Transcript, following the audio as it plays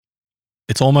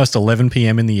It's almost 11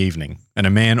 p.m. in the evening, and a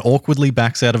man awkwardly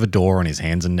backs out of a door on his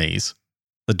hands and knees.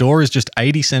 The door is just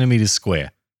 80 centimeters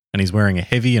square, and he's wearing a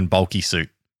heavy and bulky suit.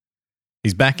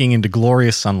 He's backing into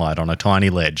glorious sunlight on a tiny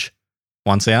ledge.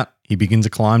 Once out, he begins a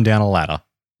climb down a ladder.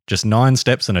 Just 9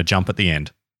 steps and a jump at the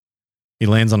end. He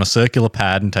lands on a circular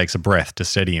pad and takes a breath to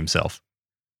steady himself.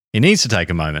 He needs to take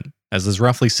a moment, as there's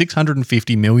roughly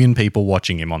 650 million people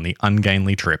watching him on the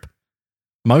ungainly trip.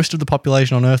 Most of the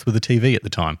population on Earth with a TV at the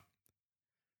time.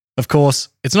 Of course,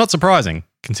 it's not surprising,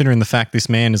 considering the fact this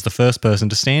man is the first person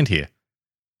to stand here.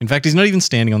 In fact, he's not even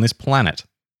standing on this planet.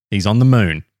 He's on the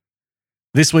moon.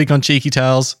 This week on Cheeky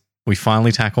Tales, we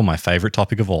finally tackle my favourite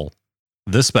topic of all,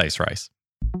 the space race.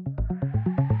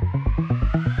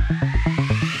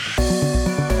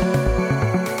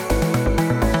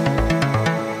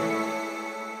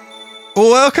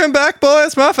 Welcome back,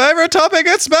 boys. My favourite topic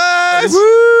is space!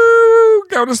 Woo!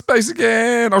 Going to space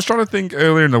again. I was trying to think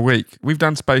earlier in the week. We've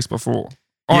done space before.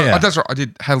 Yeah. That's right. I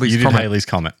did Halley's You did Comet. Halley's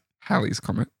Comet. Halley's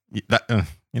Comet.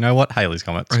 You know what? Halley's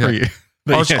Comet. Screw Okay. you.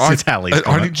 But yes, it's Halley's I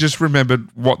Comet. only just remembered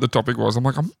what the topic was. I'm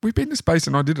like, we've been to space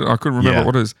and I did it. I couldn't remember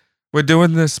what it is. We're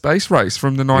doing the space race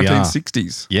from the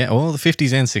 1960s. Yeah, well, the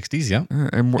 50s and 60s, yeah.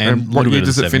 And And what little year bit of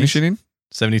does the it finish it in?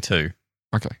 72.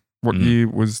 Okay. What year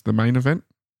was the main event?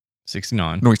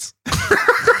 69. Nice.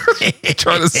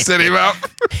 Trying to set him up.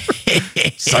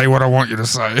 Say what I want you to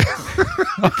say.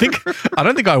 I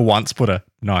don't think I once put a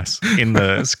nice in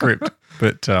the script,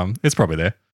 but it's probably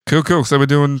there. Cool. So we're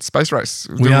doing space race.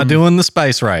 We are doing the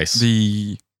space race.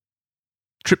 The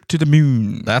trip to the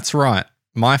moon. That's right.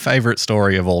 My favorite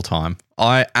story of all time.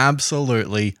 I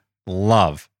absolutely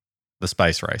love the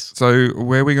space race. So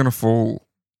where are we going to fall?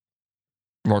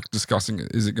 Like discussing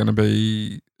it, is it going to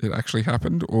be it actually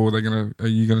happened, or are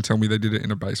you going to tell me they did it in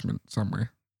a basement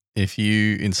somewhere? If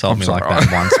you insult me sorry. like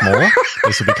that once more,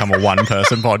 this will become a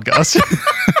one-person podcast.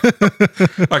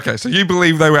 Okay, so you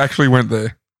believe they actually went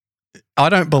there? I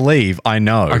don't believe, I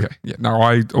know. Okay, yeah, no,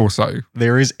 I also.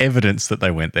 There is evidence that they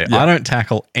went there. Yeah. I don't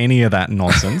tackle any of that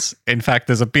nonsense. In fact,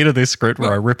 there's a bit of this script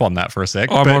where I rip on that for a sec.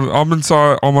 I'm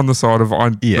on the side of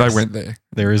Yes. they went there.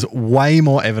 There is way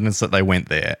more evidence that they went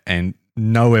there and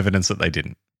no evidence that they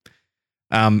didn't.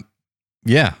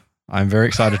 Yeah, I'm very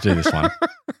excited to do this one.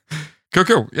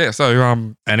 Cool. Yeah,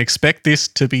 so And expect this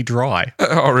to be dry.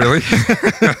 oh really?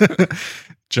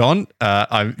 John,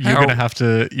 you're gonna have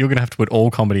to put all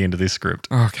comedy into this script.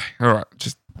 Okay, all right.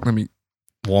 Just let me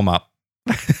Warm up.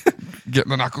 get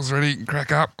the knuckles ready and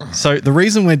crack up. So the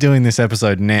reason we're doing this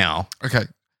episode now. Okay,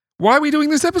 why are we doing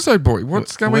this episode, boy?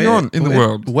 What's going on in the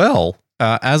world? Well,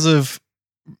 as of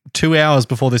 2 hours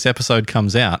before this episode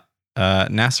comes out,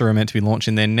 NASA are meant to be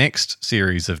launching their next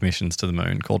series of missions to the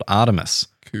moon called Artemis.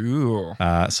 Cool.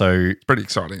 So Pretty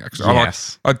exciting, actually.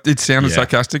 yes. It sounded Yeah.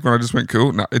 sarcastic when I just went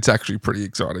cool. No, it's actually pretty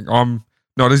exciting. I'm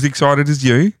not as excited as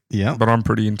you, Yeah. but I'm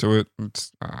pretty into it.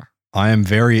 It's, I am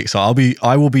very excited.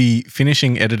 I will be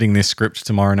finishing editing this script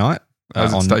tomorrow night.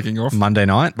 as it's on taking off. Monday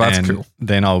night. That's and cool.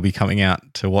 Then I'll be coming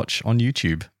out to watch on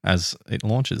YouTube as it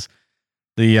launches.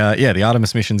 The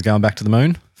Artemis mission's going back to the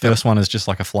moon. First one is just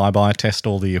like a flyby, test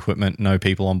all the equipment, no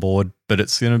people on board. But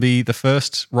it's going to be the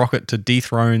first rocket to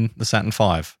dethrone the Saturn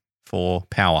V for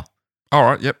power. All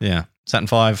right, yep. Yeah. Saturn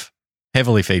V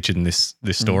heavily featured in this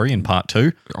story in part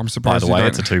 2. I'm By surprised the way,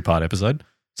 it's a 2-part episode.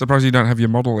 surprised you don't have your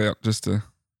model out just to...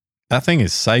 That thing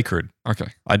is sacred. Okay.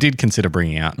 I did consider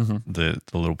bringing out Mhm. the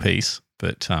little piece,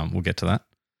 but we'll get to that.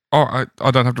 Oh,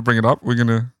 I don't have to bring it up. We're going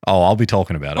to... Oh, I'll be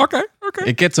talking about it. Okay.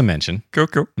 It gets a mention. Cool.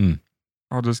 Mm.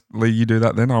 I'll just let you do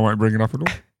that then. I won't bring it up at all.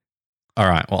 All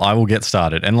right. Well, I will get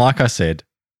started. And like I said,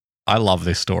 I love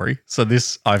this story. So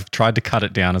I've tried to cut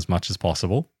it down as much as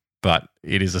possible, but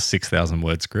it is a 6,000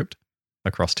 word script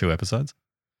across 2 episodes.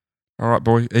 All right,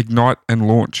 boy. Ignite and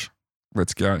launch.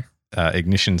 Let's go.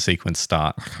 Ignition sequence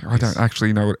start. I don't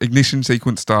actually know what ignition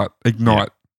sequence start. Ignite.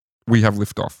 We have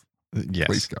liftoff. Yes.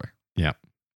 Please go. Yeah.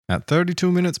 At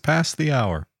 32 minutes past the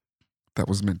hour. That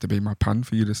was meant to be my pun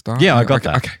for you to start. Yeah, I got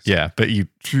that. Okay. Yeah, but you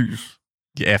Jeez.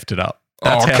 effed it up.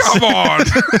 Oh, That's how- come on.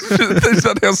 Is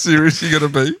that how serious you're going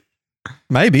to be?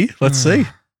 Maybe. Let's see.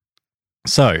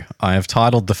 So I have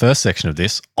titled the first section of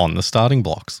this On the Starting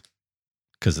Blocks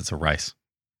because it's a race.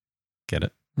 Get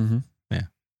it? Mm-hmm. Yeah.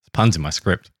 It's puns in my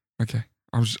script. Okay.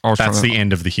 I was That's trying the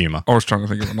end of the humor. I was trying to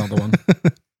think of another one.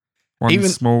 One Even-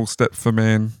 small step for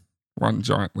man, one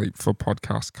giant leap for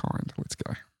podcast kind. Let's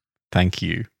go. Thank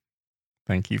you.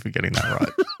 Thank you for getting that right.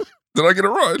 Did I get it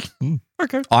right? Mm.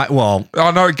 Okay. I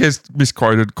know it gets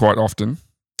misquoted quite often,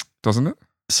 doesn't it?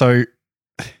 So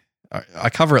I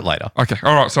cover it later. Okay.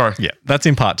 All right. Sorry. Yeah, that's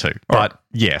in part 2. All But right.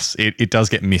 yes, it does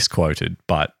get misquoted,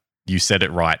 but you said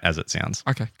it right as it sounds.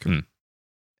 Okay. Cool. Mm.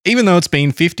 Even though it's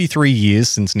been 53 years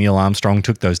since Neil Armstrong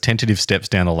took those tentative steps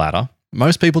down the ladder,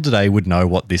 most people today would know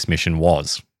what this mission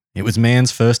was. It was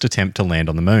man's first attempt to land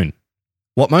on the moon.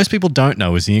 What most people don't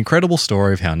know is the incredible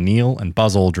story of how Neil and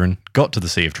Buzz Aldrin got to the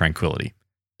Sea of Tranquility,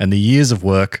 and the years of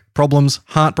work, problems,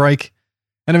 heartbreak,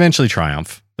 and eventually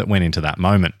triumph that went into that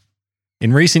moment.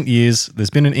 In recent years,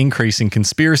 there's been an increase in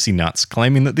conspiracy nuts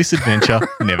claiming that this adventure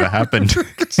never happened.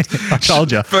 I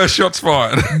told you. First shot's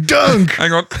fired. Dunk!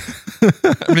 Hang on.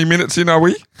 How many minutes in are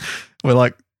we? We're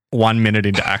like 1 minute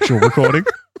into actual recording.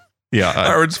 Yeah.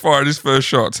 Aaron's fired his first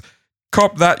shots.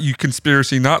 Cop that, you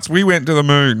conspiracy nuts. We went to the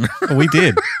moon. We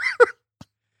did.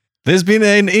 There's been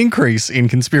an increase in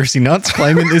conspiracy nuts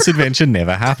claiming this adventure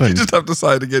never happened. You just have to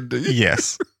say it again, do you?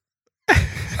 Yes.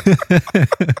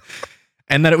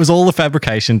 And that it was all a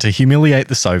fabrication to humiliate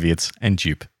the Soviets and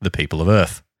dupe the people of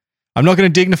Earth. I'm not going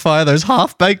to dignify those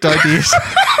half-baked ideas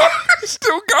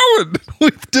Still going.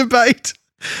 with debate,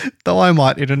 though I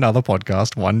might in another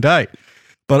podcast one day.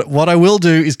 But what I will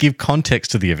do is give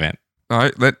context to the event. All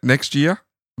right, next year,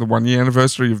 the 1 year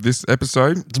anniversary of this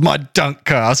episode, It's my dunk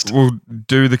cast. we'll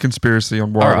do the conspiracy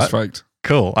on why All it was right. faked.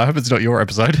 Cool. I hope it's not your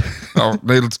episode. Oh,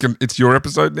 Neil, it's your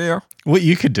episode now. What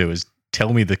you could do is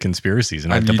tell me the conspiracies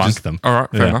and I you debunk just- them. All right,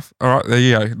 fair Yeah. enough. All right, there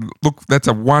you go. Look, that's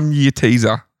a 1 year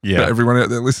teaser for Yeah. everyone out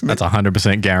there listening. That's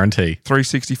 100% guarantee.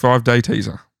 365-day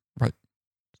teaser. Wait,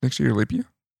 next year a leap year?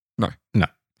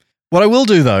 What I will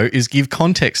do, though, is give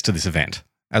context to this event,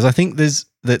 as I think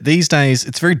that these days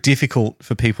it's very difficult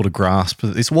for people to grasp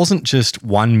that this wasn't just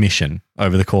one mission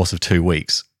over the course of 2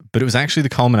 weeks, but it was actually the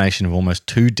culmination of almost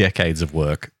 2 decades of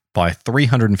work by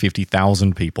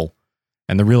 350,000 people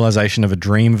and the realization of a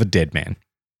dream of a dead man.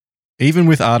 Even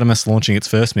with Artemis launching its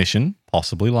first mission,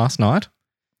 possibly last night.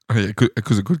 Oh, yeah,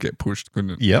 because it could get pushed,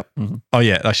 couldn't it? Yep. Mhm. Oh,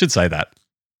 yeah, I should say that.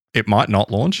 It might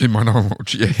not launch. It might not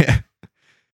launch, yeah. Yeah.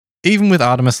 Even with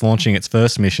Artemis launching its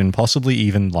first mission, possibly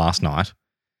even last night,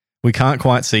 we can't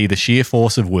quite see the sheer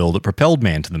force of will that propelled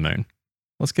man to the moon.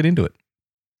 Let's get into it.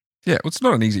 Yeah, well, it's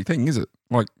not an easy thing, is it?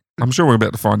 Like, I'm sure we're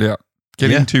about to find out.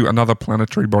 Getting Yeah. to another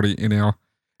planetary body in our,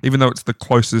 even though it's the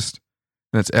closest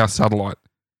and it's our satellite,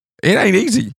 it ain't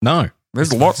easy. No.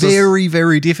 There's It's lots very,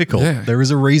 very difficult. Yeah. There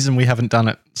is a reason we haven't done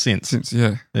it since. since,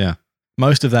 yeah.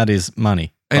 Most of that is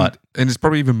money. And, But and it's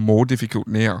probably even more difficult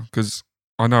now because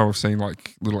I know I've seen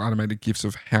like little animated GIFs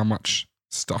of how much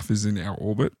stuff is in our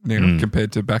orbit now Mm.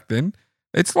 compared to back then.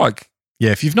 It's like,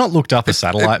 yeah, if you've not looked up a It-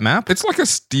 satellite map, it's like a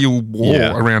steel wall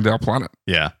Yeah. around our planet.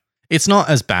 yeah, it's not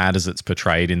as bad as it's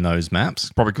portrayed in those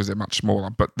maps. Probably because they're much smaller,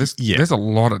 but Yeah. there's a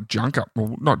lot of junk up.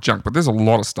 Well, not junk, but there's a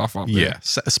lot of stuff up Yeah. there.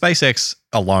 SpaceX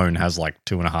alone has like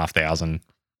 2,500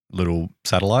 little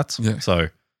satellites. Yeah. So,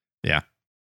 yeah.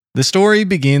 The story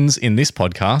begins in this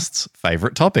podcast's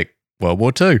favorite topic, World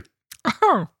War II.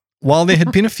 Oh, While there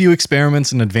had been a few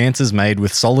experiments and advances made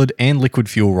with solid and liquid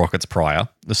fuel rockets prior,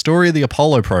 the story of the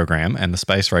Apollo program and the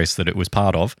space race that it was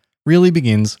part of really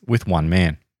begins with one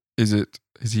man. is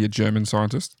he a German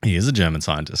scientist? He is a German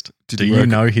scientist. Did Do he you work-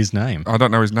 know his name? I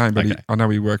don't know his name, but Okay. I know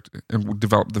he worked and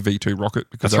developed the V2 rocket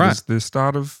because That's that right. was the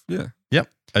start of, yeah.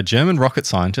 A German rocket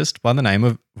scientist by the name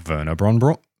of Werner von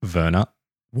Braun.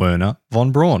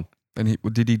 And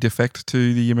did he defect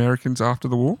to the Americans after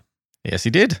the war? Yes, he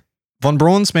did. Von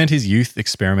Braun spent his youth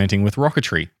experimenting with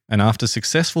rocketry, and after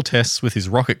successful tests with his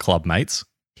rocket club mates,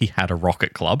 he had a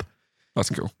rocket club, That's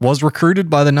cool. was recruited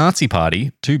by the Nazi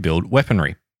Party to build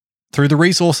weaponry. Through the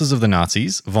resources of the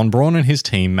Nazis, von Braun and his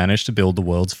team managed to build the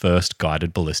world's first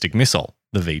guided ballistic missile,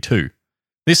 the V2.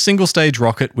 This single-stage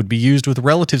rocket would be used with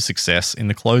relative success in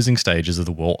the closing stages of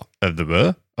the war. Oh,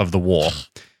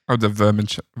 the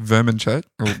Vermancheck?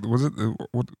 Or was it?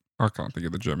 What? I can't think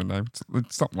of the German name.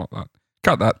 It's something like that.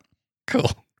 Cut that.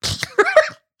 Cool.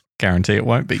 Guarantee it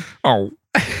won't be. Oh.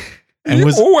 And you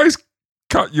was- always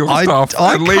cut your stuff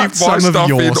I and leave cut my some of stuff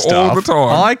your in stuff. all the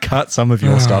time. I cut some of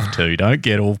your stuff too. Don't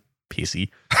get all pissy.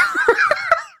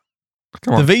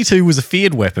 Come on. The V2 was a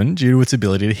feared weapon due to its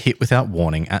ability to hit without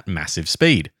warning at massive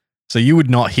speed. So you would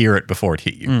not hear it before it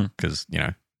hit you Mm. because,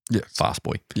 Yes. fast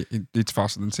boy. Yeah, it's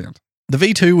faster than sound. The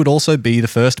V2 would also be the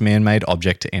first man-made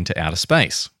object to enter outer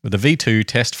space, with the V2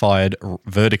 test-fired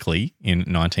vertically in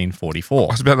 1944.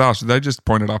 I was about to ask, did they just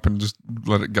point it up and just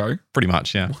let it go? Pretty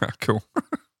much, yeah. Wow, cool.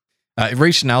 It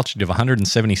reached an altitude of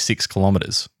 176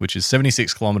 kilometers, which is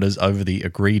 76 kilometers over the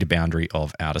agreed boundary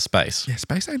of outer space. Yeah,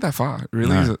 space ain't that far. It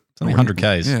really No, is it? It's only 100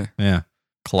 Ks. Yeah. Yeah.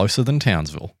 Closer than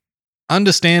Townsville.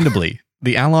 Understandably,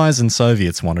 the Allies and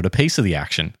Soviets wanted a piece of the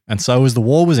action, and so as the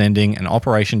war was ending, an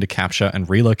operation to capture and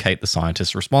relocate the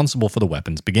scientists responsible for the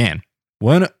weapons began.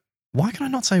 Why can I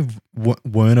not say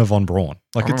Werner von Braun?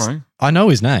 I don't know. I know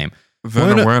his name.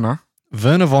 Werner.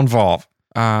 Werner von Braun.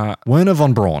 Werner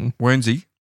von Braun. Wernsey.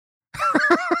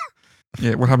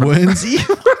 Yeah, what happened? Wernsey?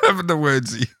 What happened to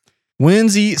Wernsey?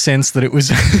 Wernsey sensed that it was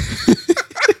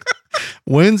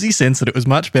Wernsey sensed that it was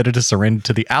much better to surrender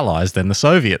to the Allies than the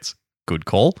Soviets. Good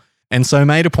call. And so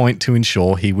made a point to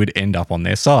ensure he would end up on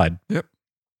their side. Yep.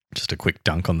 Just a quick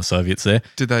dunk on the Soviets there.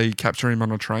 Did they capture him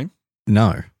on a train?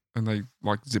 No. And they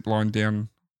like zip lined down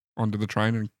onto the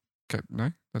train and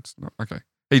no, that's not okay.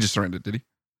 He just surrendered, did he?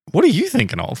 What are you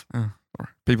thinking of? Oh, sorry.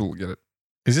 People will get it.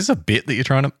 Is this a bit that you're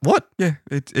trying to... What? Yeah,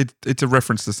 it's a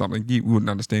reference to something you wouldn't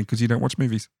understand because you don't watch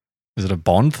movies. Is it a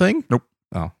Bond thing? Nope.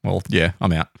 Oh, well, yeah,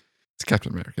 I'm out. It's a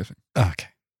Captain America thing. Okay.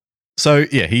 So,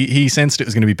 yeah, he sensed it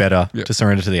was going to be better Yeah. to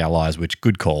surrender to the Allies, which,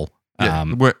 good call. Yeah,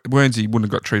 Wernsey wouldn't have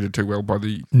got treated too well by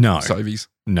the No. Soviets.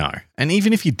 No. And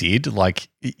even if you did, like,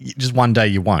 just one day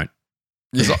you won't.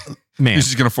 Yeah. Man. He's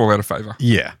just going to fall out of favor.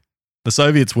 Yeah. The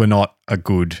Soviets were not a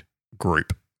good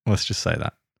group. Let's just say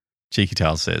that. Cheeky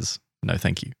Tales says, no,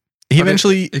 thank you. He But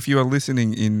eventually... If you are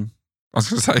listening in, I was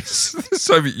going to say, the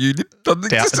Soviet Union doesn't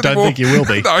exist don't anymore. think you will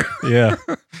be. No. Yeah.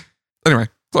 Anyway,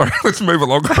 sorry, let's move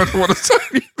along. I don't want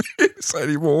to say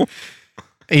anymore.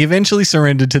 He eventually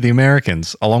surrendered to the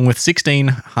Americans, along with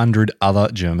 1,600 other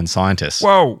German scientists,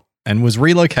 Whoa. and was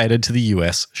relocated to the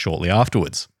US shortly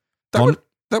afterwards. That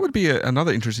would be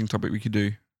another interesting topic we could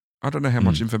do. I don't know how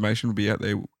much information would be out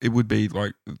there. It would be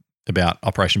like... About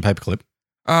Operation Paperclip.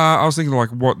 I was thinking like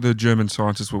what the German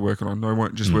scientists were working on. They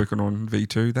weren't just working on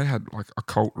V2. They had like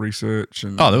occult research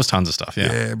and... Oh, there was tons of stuff,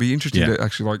 yeah. it'd be interesting to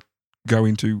actually like go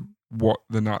into what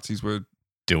the Nazis were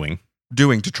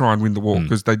Doing to try and win the war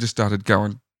because they just started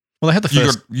going, Well, they had the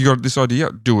first... you got this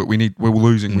idea? Do it. We're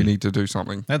losing. We need to do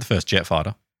something. They had the first jet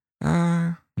fighter.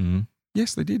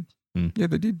 Yes, they did. Yeah,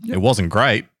 they did. Yep. It wasn't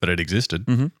great, but it existed.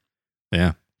 Mhm.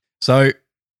 Yeah. So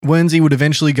Wernsey would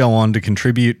eventually go on to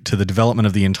contribute to the development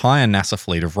of the entire NASA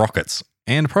fleet of rockets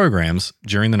and programs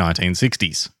during the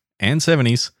 1960s and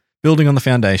 70s, building on the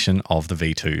foundation of the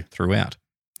V2 throughout.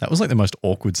 That was like the most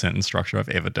awkward sentence structure I've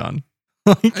ever done.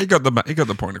 He got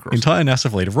the point across. Entire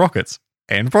NASA fleet of rockets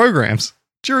and programs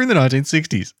during the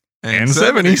 1960s and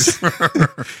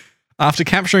 70s. After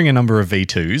capturing a number of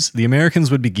V2s, the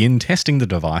Americans would begin testing the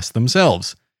device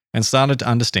themselves and started to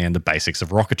understand the basics of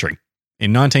rocketry.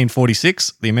 In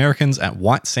 1946, the Americans at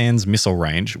White Sands Missile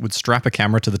Range would strap a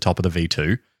camera to the top of the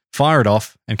V2, fire it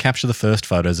off, and capture the first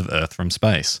photos of Earth from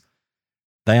space.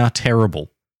 They are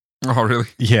terrible. Oh, really?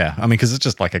 Yeah, I mean, because it's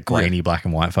just like a grainy black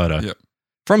and white photo. Yep.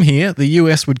 From here, the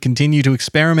US would continue to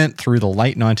experiment through the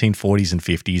late 1940s and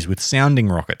 50s with sounding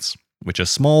rockets, which are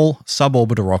small,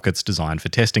 suborbital rockets designed for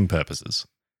testing purposes.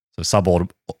 So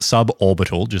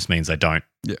suborbital just means they don't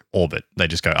orbit. They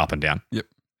just go up and down. Yep.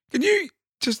 Can you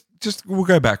just we'll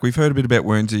go back. We've heard a bit about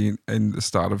Wernsey and the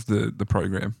start of the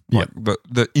program, like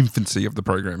the infancy of the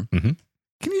program. Mm-hmm.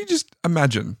 Can you just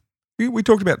imagine? We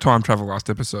talked about time travel last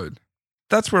episode.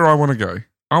 That's where I want to go.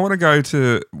 I want to go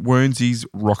to Wernsey's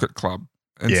Rocket Club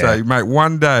and say, mate,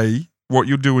 one day what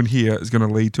you're doing here is going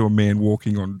to lead to a man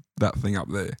walking on that thing up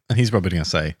there. And he's probably going to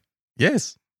say,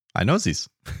 yes, I know this.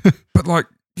 But like,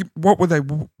 what were they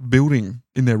building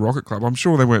in their rocket club? I'm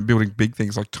sure they weren't building big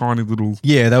things, like tiny little...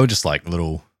 Yeah, they were just like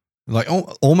little, like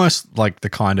almost like the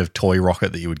kind of toy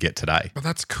rocket that you would get today. But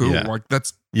that's cool. Yeah. Like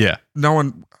that's... Yeah. No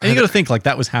one... And you got to think like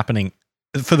that was happening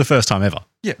for the first time ever.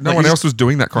 Yeah, no one else was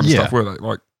doing that kind of stuff, were they?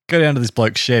 Like, go down to this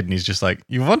bloke's shed and he's just like,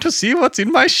 you want to see what's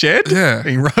in my shed? Yeah. And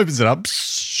he opens it up.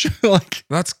 Like,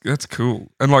 that's cool.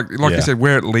 And like you said,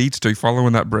 where it leads to,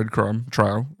 following that breadcrumb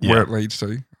trail, where it leads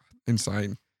to,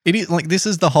 insane. It is like, this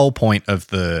is the whole point of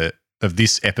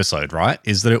this episode, right?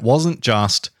 Is that it wasn't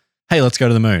just, hey, let's go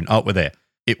to the moon. Oh, we're there.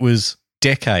 It was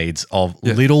decades of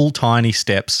little tiny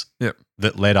steps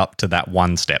that led up to that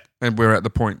one step. And we're at the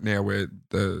point now where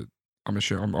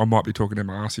I might be talking to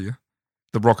my ass here.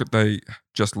 The rocket they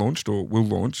just launched or will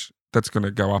launch, that's going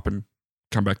to go up and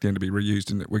come back down to be reused.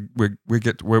 And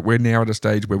we're now at a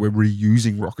stage where we're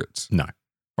reusing rockets. No.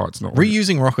 Oh, it's not.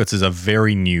 Reusing rockets is a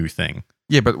very new thing.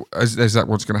 Yeah, but is that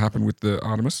what's going to happen with the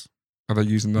Artemis? Are they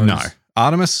using those? No.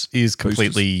 Artemis is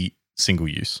completely single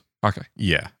use. Okay.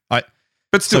 Yeah.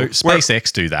 But still, so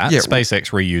SpaceX do that. Yeah,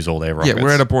 SpaceX reuse all their rockets. Yeah,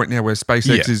 we're at a point now where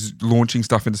SpaceX is launching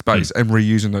stuff into space and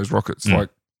reusing those rockets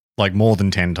like more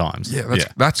than 10 times. Yeah,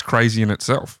 that's crazy in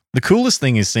itself. The coolest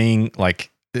thing is seeing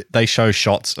like they show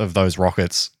shots of those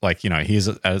rockets, like, you know, here's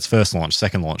at its first launch,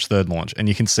 second launch, third launch, and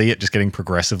you can see it just getting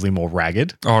progressively more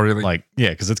ragged. Oh, really? Like, yeah,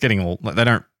 because it's getting all, like, they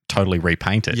don't totally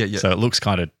repaint it. Yeah. So it looks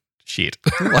kind of shit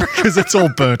because it's all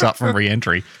burnt up from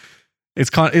re-entry. It's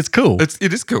cool.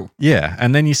 It is cool. Yeah.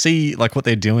 And then you see like what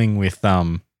they're doing with,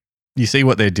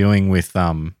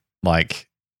 like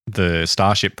the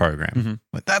Starship program. Mhm.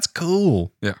 Like, that's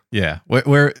cool. Yeah. Yeah.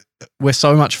 We're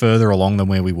so much further along than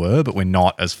where we were, but we're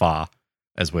not as far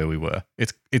as where we were.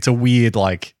 It's a weird,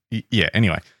 like, yeah.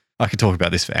 Anyway, I could talk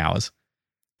about this for hours.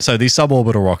 So these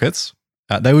suborbital rockets,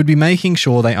 they would be making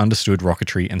sure they understood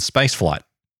rocketry and spaceflight,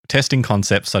 testing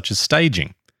concepts such as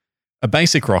staging. A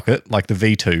basic rocket, like the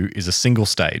V2, is a single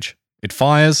stage. It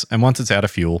fires, and once it's out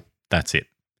of fuel, that's it.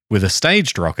 With a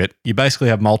staged rocket, you basically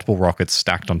have multiple rockets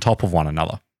stacked on top of one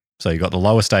another. So you've got the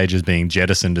lower stages being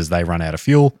jettisoned as they run out of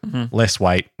fuel, less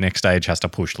weight, next stage has to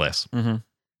push less.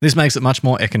 This makes it much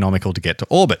more economical to get to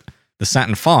orbit. The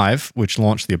Saturn V, which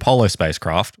launched the Apollo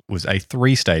spacecraft, was a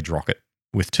 3-stage rocket,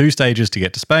 with 2 stages to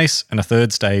get to space and a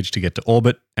 3rd stage to get to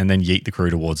orbit and then yeet the crew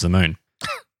towards the moon.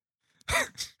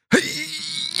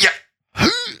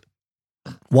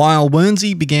 While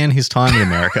Wernsey began his time in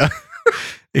America,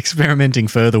 experimenting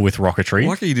further with rocketry.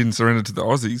 Lucky he didn't surrender to the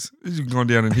Aussies. He's gone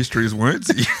down in history as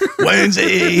Wernsey.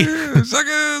 Wernsey!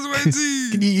 Suckers,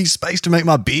 Wernsey! Can you use space to make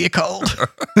my beer cold?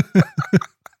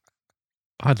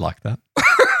 I'd like that.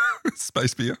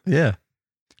 Space beer. Yeah.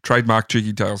 Trademark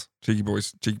Cheeky Tales. Cheeky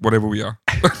Boys. Cheeky, whatever we are.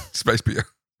 Space beer.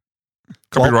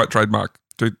 Copyright trademark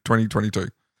 2022.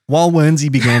 While Wernsey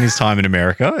began his time in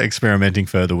America, experimenting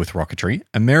further with rocketry,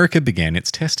 America began its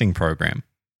testing program.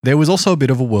 There was also a bit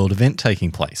of a world event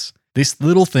taking place, this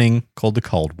little thing called the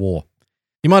Cold War.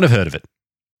 You might have heard of it,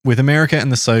 with America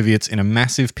and the Soviets in a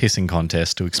massive pissing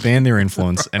contest to expand their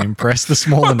influence and impress the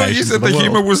smaller nations You of said the the world.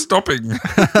 humour was stopping.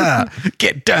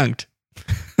 Get dunked.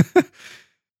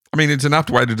 I mean, it's an apt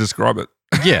way to describe it.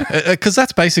 Yeah, because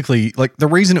that's basically, like, the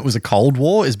reason it was a Cold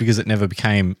War is because it never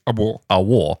became A war. a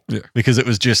war. Yeah. Because it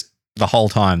was just the whole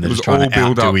time they're It was just trying all to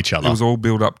build outdo up. each other. It was all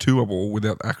build up to a war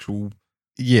without actual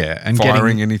Yeah, and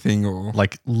firing getting anything or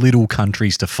like little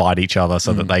countries to fight each other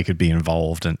so that they could be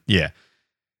involved. And yeah,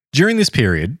 during this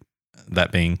period,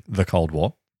 that being the Cold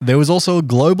War, there was also a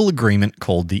global agreement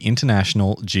called the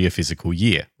International Geophysical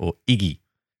Year, or IGGY,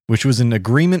 which was an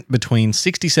agreement between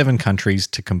 67 countries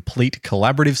to complete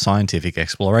collaborative scientific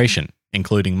exploration,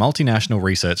 including multinational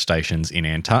research stations in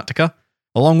Antarctica,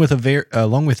 along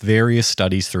with various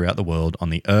studies throughout the world on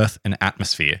the Earth and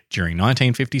atmosphere during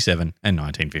 1957 and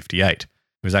 1958.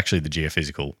 It was actually the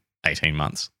geophysical 18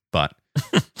 months, but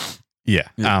yeah.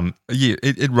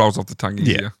 It rolls off the tongue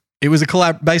easier. Yeah. It was a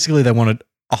collab. Basically, they wanted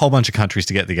a whole bunch of countries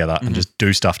to get together and just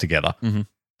do stuff together.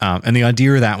 And the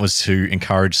idea of that was to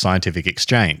encourage scientific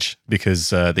exchange because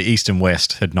the East and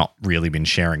West had not really been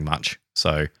sharing much.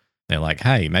 So they're like,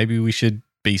 hey, maybe we should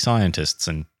be scientists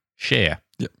and share.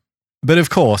 Yep. But of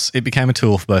course, it became a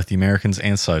tool for both the Americans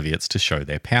and Soviets to show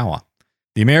their power.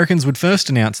 The Americans would first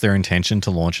announce their intention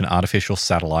to launch an artificial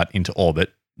satellite into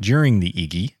orbit during the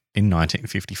IGGY in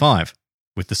 1955,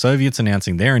 with the Soviets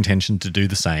announcing their intention to do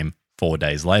the same 4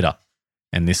 days later.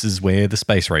 And this is where the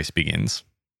space race begins.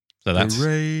 So that's the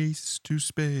race to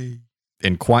space.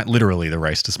 And quite literally the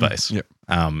race to space. Yep.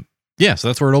 Yeah, so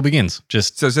that's where it all begins.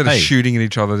 Just So instead of shooting at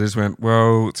each other, they just went,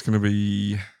 well, it's going to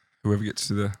be whoever gets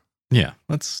to the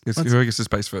whoever gets to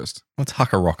space first. Let's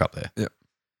huck a rock up there. Yep.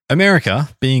 America,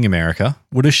 being America,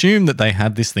 would assume that they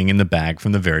had this thing in the bag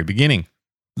from the very beginning.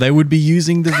 They would be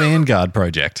using the Vanguard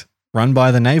project, run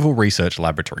by the Naval Research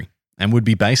Laboratory, and would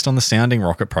be based on the sounding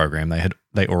rocket program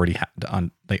they already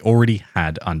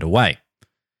had underway.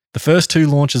 The first 2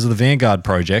 launches of the Vanguard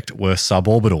project were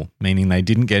suborbital, meaning they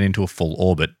didn't get into a full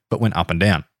orbit, but went up and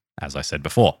down, as I said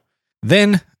before.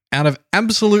 Then, out of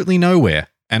absolutely nowhere,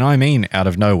 and I mean out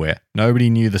of nowhere, nobody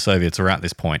knew the Soviets were at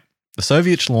this point, the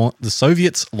Soviets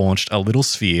launched a little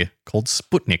sphere called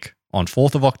Sputnik on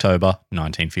 4th of October,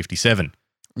 1957.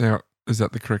 Now, is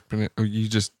that the correct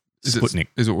pronunciation? Sputnik.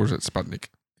 Or is it Sputnik?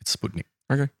 It's Sputnik.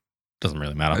 Okay. Doesn't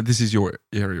really matter. This is your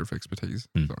area of expertise.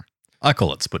 Sorry. I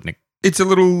call it Sputnik. It's a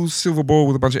little silver ball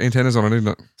with a bunch of antennas on it, isn't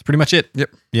it? That's pretty much it. Yep.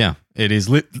 Yeah. It is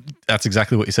that's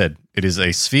exactly what you said. It is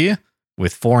a sphere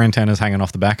with 4 antennas hanging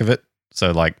off the back of it.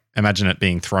 So, like, imagine it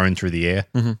being thrown through the air.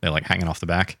 They're, like, hanging off the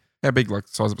back. How big? Like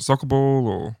the size of a soccer ball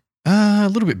or? A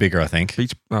little bit bigger, I think.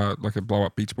 Beach, like a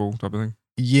blow-up beach ball type of thing?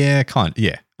 Yeah,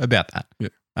 about that. Yeah.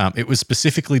 It was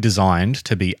specifically designed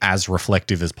to be as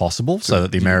reflective as possible so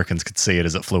that the Americans could see it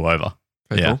as it flew over.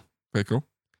 Very cool.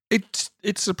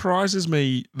 It surprises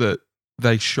me that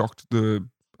they shocked the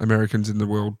Americans in the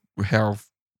world how,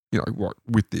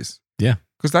 with this. Yeah.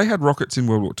 Because they had rockets in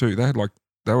World War II. They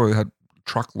had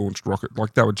truck-launched rocket.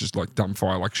 Like, they would just, like, dumb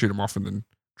fire, like, shoot them off and then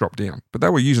drop down. But they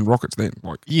were using rockets then.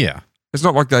 Like, yeah. It's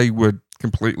not like they were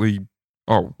completely,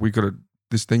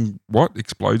 this thing,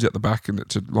 explodes at the back and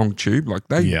it's a long tube. Like,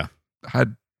 they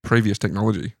had previous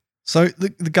technology. So the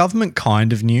government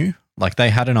kind of knew. Like,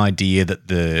 they had an idea that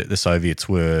the Soviets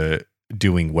were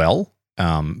doing well,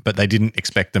 but they didn't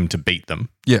expect them to beat them.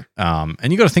 Yeah.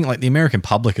 And you got to think like the American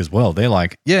public as well. They're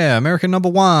like, yeah, America number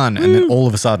one. And then all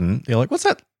of a sudden they're like, what's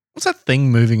that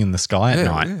thing moving in the sky at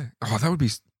night? Yeah. Oh, that would be.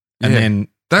 And then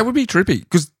that would be trippy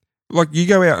because, like, you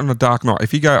go out on a dark night.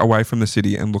 If you go away from the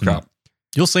city and look up,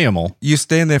 you'll see them all. You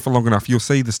stand there for long enough, you'll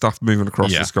see the stuff moving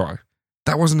across the sky.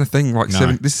 That wasn't a thing. Like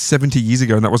this is 70 years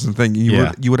ago, and that wasn't a thing.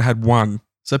 You would have had one.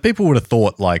 So people would have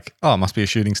thought like, oh, it must be a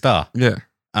shooting star. Yeah.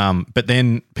 But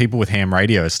then people with ham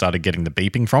radios started getting the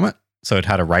beeping from it. So it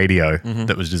had a radio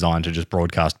that was designed to just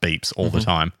broadcast beeps all the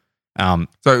time.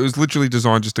 So it was literally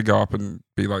designed just to go up and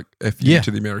be like F you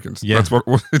to the Americans. Yeah. That's what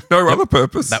no other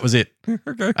purpose. That was it.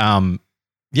 Okay.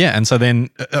 Yeah. And so then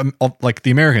like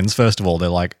the Americans, first of all, they're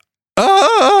like,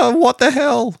 oh, what the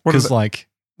hell? Because like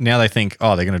now they think,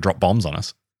 oh, they're going to drop bombs on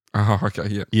us. Oh, okay.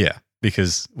 Yeah. Yeah.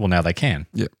 Because, well, now they can.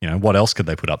 Yeah. You know, what else could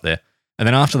they put up there? And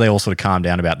then after they all sort of calmed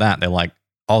down about that, they're like,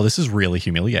 oh, this is really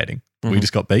humiliating. We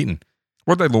just got beaten.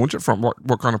 What did they launch it from?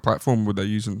 What kind of platform were they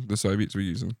using? The Soviets were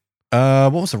using?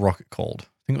 What was the rocket called?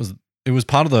 I think it was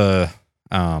part of the,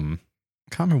 I can't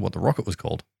remember what the rocket was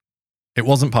called. It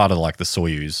wasn't part of like the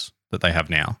Soyuz that they have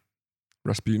now.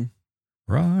 Rasputin.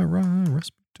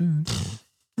 Rasputin.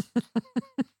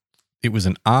 It was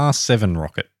an R-7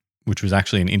 rocket, which was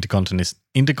actually an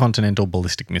intercontinental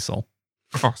ballistic missile.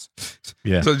 Oh,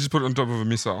 yeah. So they just put it on top of a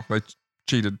missile. They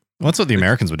cheated. Well, that's what the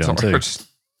Americans were doing too. I just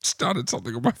started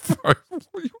something on my phone.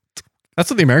 That's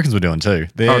what the Americans were doing too.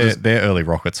 Their early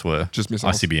rockets were just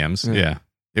missiles. ICBMs. Yeah.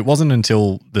 It wasn't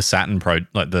until the Saturn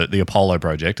like the Apollo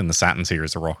project and the Saturn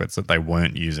series of rockets that they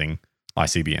weren't using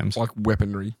ICBMs. Like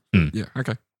weaponry. Yeah.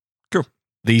 Okay. Cool.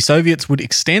 The Soviets would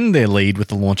extend their lead with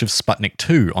the launch of Sputnik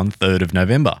 2 on 3rd of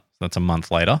November. That's a month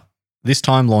later. This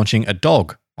time launching a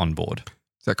dog on board.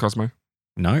 Is that Cosmo?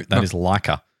 No, that is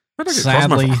Laika. I don't get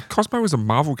Sadly, Cosmo is a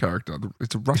Marvel character.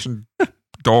 It's a Russian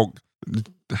dog. It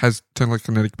has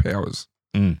telekinetic powers.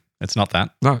 It's not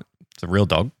that. No. It's a real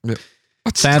dog. Yeah.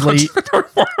 Sadly, I don't know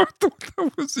why I thought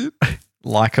that was it.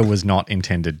 Laika was not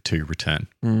intended to return.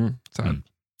 Sad.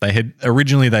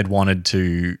 They'd wanted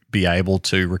to be able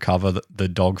to recover the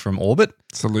dog from orbit.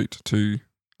 Salute to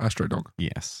Astro Dog.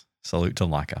 Yes. Salute to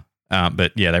Laika.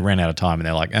 But yeah, they ran out of time and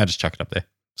they're like, just chuck it up there.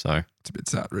 So it's a bit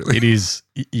sad, really. It is,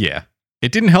 yeah.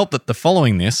 It didn't help that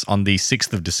following this, on the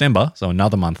 6th of December, so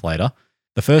another month later,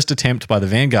 the first attempt by the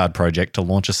Vanguard project to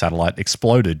launch a satellite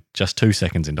exploded just 2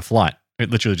 seconds into flight.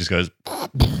 It literally just goes. I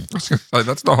was going to say,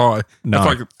 that's not high. No.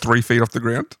 That's like 3 feet off the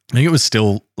ground. I think it was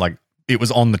still like, it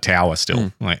was on the tower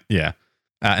still. Like, yeah.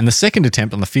 And the second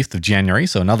attempt on the 5th of January,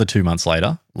 so another 2 months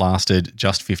later, lasted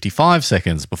just 55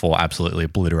 seconds before absolutely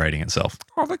obliterating itself.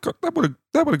 Oh, that would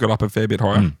have got up a fair bit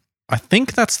higher. I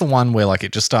think that's the one where like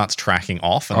it just starts tracking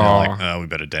off and they're like, oh, we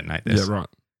better detonate this. Yeah, right.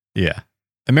 Yeah.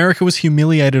 America was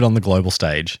humiliated on the global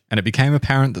stage, and it became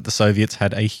apparent that the Soviets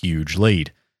had a huge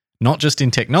lead, not just in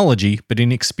technology, but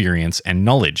in experience and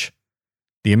knowledge.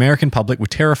 The American public were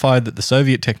terrified that the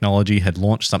Soviet technology had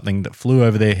launched something that flew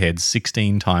over their heads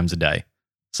 16 times a day.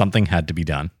 Something had to be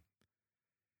done.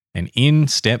 And in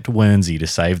stepped Wernsey to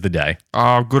save the day.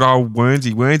 Oh, good old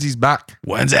Wernsey. Wernsey's back.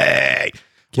 Wernsey!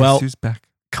 Guess who's back?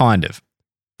 Kind of.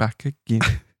 Back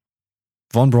again.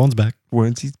 Von Braun's back.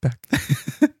 Wernsey's back.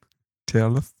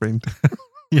 Tell a friend.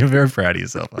 You're very proud of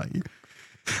yourself, aren't you?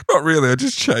 Not really. I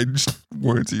just changed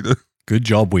Wernsey to... Good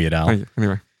job, Weird Al.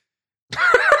 Anyway.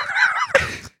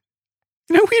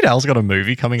 You know Weird Al's got a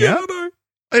movie coming out? I know.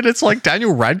 And it's like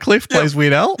Daniel Radcliffe plays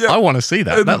Weird Al? Yeah. I want to see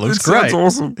that. That looks great. Sounds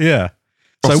awesome. Yeah.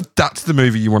 So that's the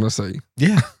movie you want to see?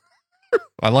 Yeah.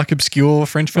 I like obscure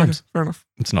French films. Okay, fair enough.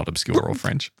 It's not obscure or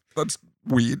French. That's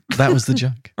weird. That was the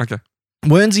joke. Okay.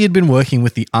 Wernsey had been working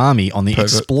with the Army on the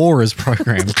Explorers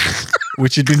program,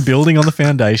 which had been building on the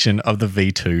foundation of the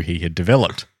V2 he had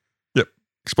developed. Yep.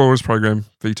 Explorers program,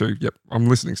 V2. Yep. I'm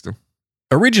listening still.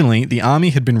 Originally, the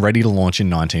Army had been ready to launch in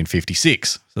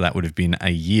 1956, so that would have been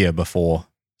a year before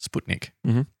Sputnik.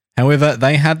 Mm-hmm. However,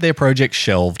 they had their project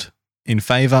shelved in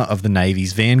favour of the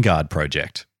Navy's Vanguard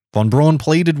project. Von Braun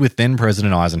pleaded with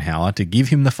then-President Eisenhower to give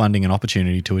him the funding and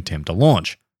opportunity to attempt a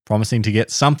launch, promising to get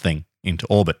something into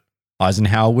orbit.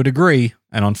 Eisenhower would agree,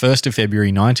 and on 1st of February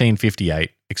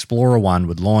 1958, Explorer 1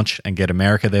 would launch and get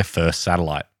America their first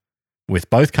satellite. With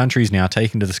both countries now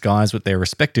taken to the skies with their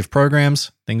respective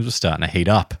programs, things were starting to heat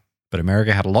up, but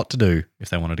America had a lot to do if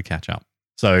they wanted to catch up.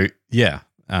 So, yeah,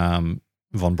 Von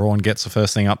Braun gets the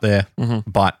first thing up there,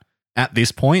 but at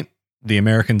this point, the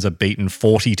Americans are beaten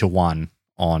 40-1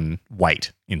 on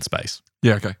weight in space.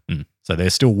 Yeah, okay. So they're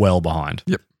still well behind.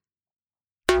 Yep.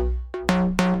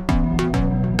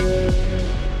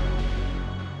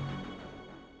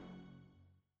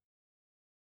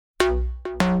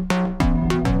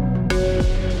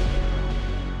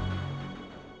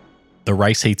 the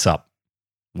race heats up.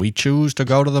 We choose to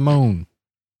go to the moon.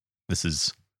 This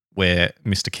is where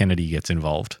Mr. Kennedy gets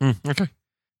involved. Okay.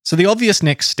 So the obvious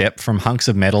next step from hunks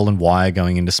of metal and wire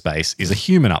going into space is a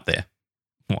human up there.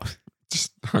 What?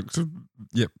 Just hunks of,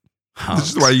 yep. Hunks. This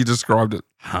is the way you described it.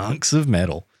 Hunks of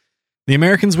metal. The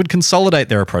Americans would consolidate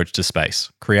their approach to space,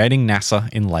 creating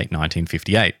NASA in late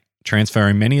 1958,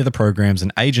 transferring many of the programs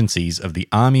and agencies of the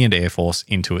Army and Air Force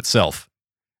into itself.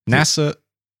 NASA...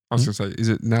 I was going to say, is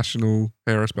it National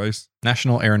Aerospace?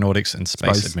 National Aeronautics and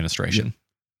Space Administration. Yep.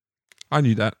 I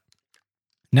knew that.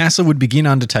 NASA would begin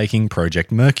undertaking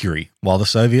Project Mercury, while the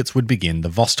Soviets would begin the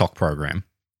Vostok program.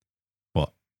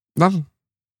 What? Nothing.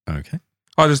 Okay.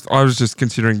 I was just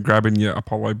considering grabbing your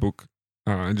Apollo book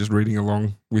and just reading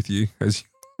along with you as.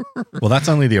 Well, that's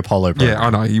only the Apollo program. Yeah, I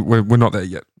know. We're not there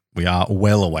yet. We are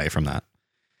well away from that.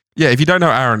 Yeah, if you don't know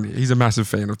Aaron, he's a massive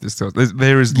fan of this stuff.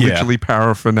 There is literally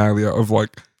paraphernalia of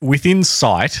like within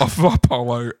sight of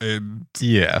Apollo and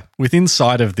within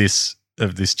sight of this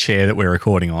chair that we're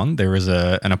recording on. There is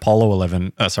an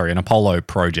Apollo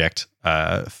project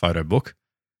photo book.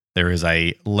 There is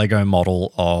a Lego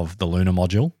model of the lunar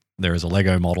module. There is a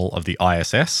Lego model of the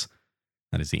ISS,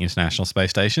 that is the International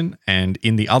Space Station, and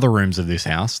in the other rooms of this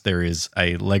house, there is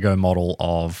a Lego model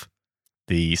of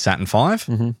the Saturn V.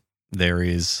 Mm-hmm. There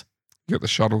is... You got the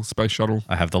shuttle, space shuttle.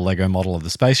 I have the Lego model of the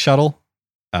space shuttle.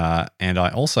 And I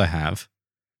also have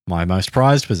my most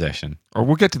prized possession. Oh,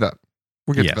 we'll get to that.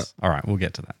 We'll get to that. All right, we'll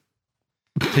get to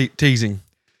that. Teasing.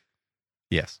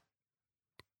 Yes.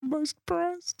 Most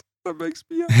prized. That makes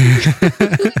me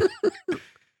happy.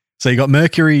 So you got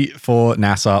Mercury for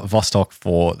NASA, Vostok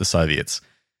for the Soviets.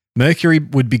 Mercury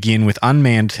would begin with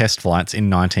unmanned test flights in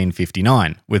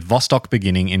 1959, with Vostok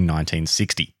beginning in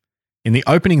 1960. In the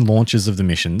opening launches of the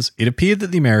missions, it appeared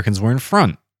that the Americans were in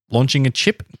front, launching a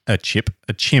chimp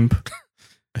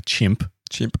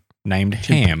named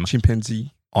Ham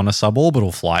Chimpanzee on a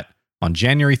suborbital flight on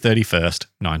January 31st,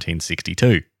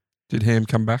 1962. Did Ham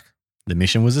come back? The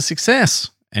mission was a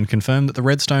success and confirmed that the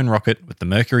Redstone rocket with the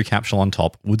Mercury capsule on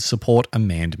top would support a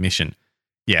manned mission.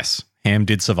 Yes, Ham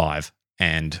did survive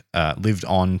and lived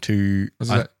on to...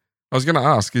 I was going to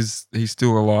ask, is he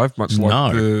still alive, much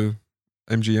like the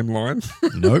MGM lion?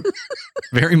 Nope.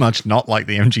 Very much not like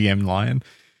the MGM lion.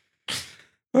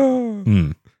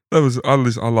 That was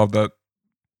I love that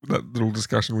little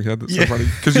discussion we had. That's so funny.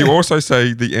 Because you also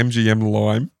say the MGM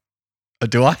lime.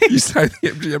 Do I? You say the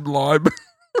MGM lime.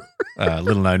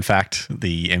 Little known fact,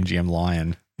 the MGM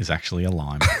lion is actually a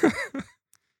lime.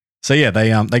 So yeah,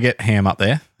 they get Ham up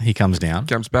there. He comes down.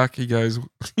 Comes back, he goes,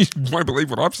 you won't believe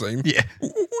what I've seen. Yeah.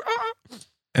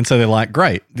 And so they're like,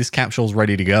 great, this capsule's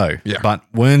ready to go. Yeah. But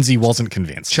Wernsey wasn't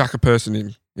convinced. Chuck a person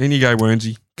in. In you go,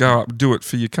 Wernsey. Go up, do it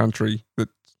for your country that's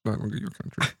no longer your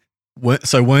country.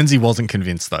 So Wernsey wasn't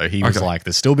convinced though. He was like,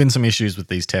 there's still been some issues with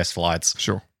these test flights.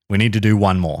 Sure. We need to do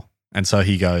one more. And so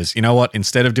he goes, you know what?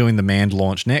 Instead of doing the manned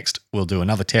launch next, we'll do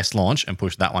another test launch and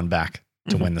push that one back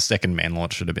to when the second manned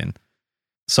launch should have been.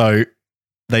 So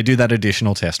they do that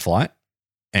additional test flight,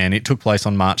 and it took place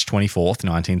on March 24th,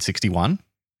 1961,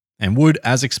 and would,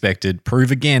 as expected, prove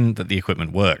again that the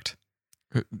equipment worked.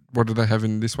 What did they have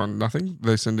in this one? Nothing? Did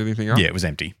they send anything up? Yeah, it was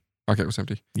empty. Okay, it was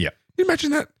empty. Yeah. Can you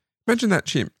imagine that? Imagine that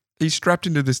chimp. He's strapped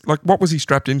into this, like, what was he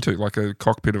strapped into? Like a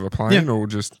cockpit of a plane or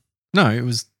just... No, it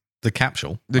was the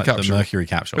capsule. The Mercury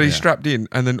capsule. But he's strapped in,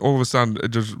 and then all of a sudden it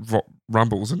just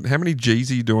rumbles. And how many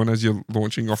G's are you doing as you're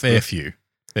launching off? Fair few.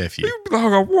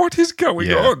 Oh, what is going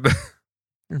on?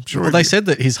 I'm sure. Well, they said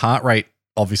that his heart rate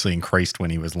obviously increased when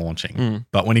he was launching,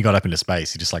 but when he got up into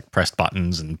space, he just like pressed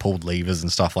buttons and pulled levers and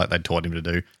stuff like they'd taught him to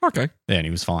do. Okay. Yeah, and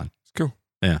he was fine. It's cool.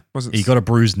 Yeah. He got a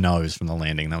bruised nose from the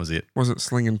landing. That was it. Was it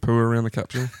slinging poo around the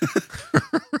capsule?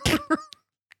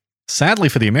 Sadly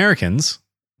for the Americans,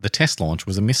 the test launch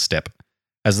was a misstep,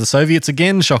 as the Soviets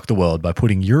again shocked the world by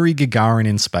putting Yuri Gagarin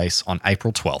in space on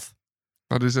April 12th.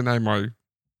 That is a name I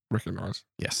recognize.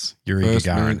 Yes, Yuri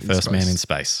Gagarin, first man in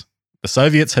space. The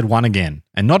Soviets had won again,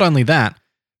 and not only that,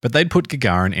 but they'd put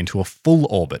Gagarin into a full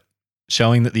orbit,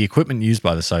 showing that the equipment used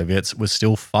by the Soviets was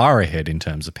still far ahead in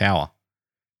terms of power.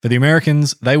 For the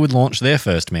Americans, they would launch their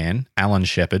first man, Alan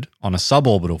Shepard, on a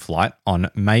suborbital flight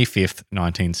on May 5th,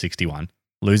 1961,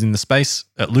 losing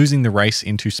the race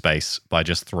into space by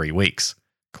just 3 weeks.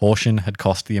 Caution had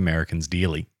cost the Americans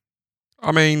dearly.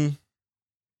 I mean,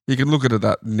 you can look at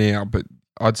that now, but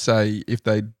I'd say if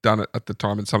they'd done it at the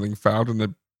time and something failed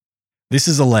and this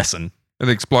is a lesson. It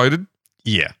exploded?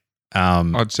 Yeah.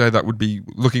 I'd say that would be,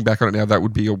 looking back on it now, that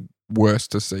would be a worse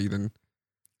to see than...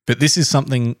 But this is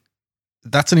something,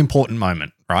 that's an important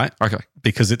moment, right? Okay.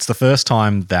 Because it's the first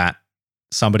time that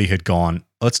somebody had gone,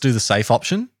 let's do the safe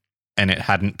option and it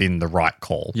hadn't been the right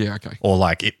call. Yeah, okay.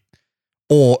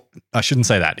 Or I shouldn't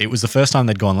say that. It was the first time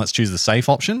they'd gone, let's choose the safe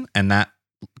option, and that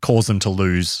caused them to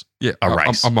lose a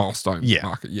race. A milestone Yeah.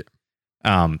 market, yeah.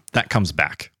 That comes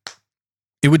back.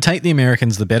 It would take the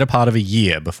Americans the better part of a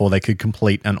year before they could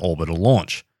complete an orbital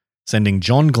launch, sending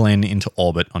John Glenn into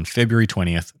orbit on February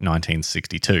 20th,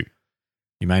 1962.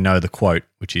 You may know the quote,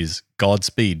 which is,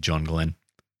 "Godspeed, John Glenn,"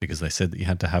 because they said that you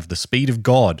had to have the speed of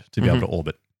God to be able to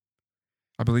orbit.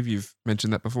 I believe you've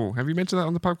mentioned that before. Have you mentioned that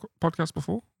on the podcast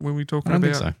before when we were talking I don't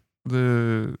about think so.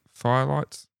 the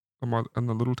firelights on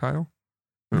the little tail?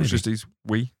 It was Maybe. just his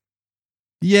wee.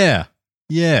 Yeah.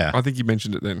 I think you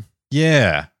mentioned it then.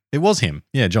 Yeah. It was him.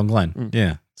 Yeah, John Glenn. Mm.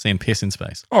 Yeah. Seeing piss in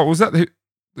space. Oh, was that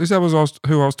who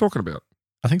I was talking about?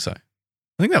 I think so.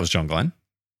 I think that was John Glenn.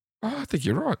 Oh, I think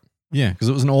you're right. Yeah, because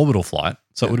it was an orbital flight,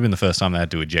 so it Yeah. would have been the first time they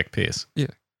had to eject piss. Yeah.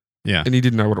 And he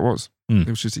didn't know what it was. Mm. It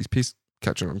was just his piss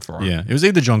catching on fire. Yeah, it was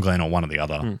either John Glenn or one of the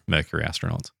other Mm. Mercury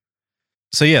astronauts.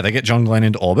 So yeah, they get John Glenn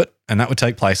into orbit, and that would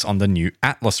take place on the new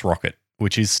Atlas rocket,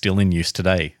 which is still in use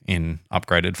today in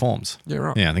upgraded forms. Yeah,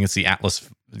 right. Yeah, I think it's the Atlas,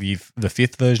 the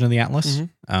fifth version of the Atlas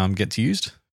Mm-hmm. gets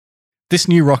used. This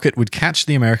new rocket would catch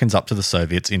the Americans up to the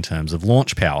Soviets in terms of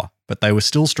launch power, but they were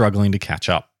still struggling to catch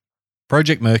up.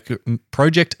 Project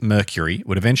Mercury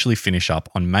would eventually finish up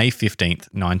on May 15th,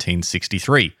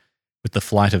 1963, with the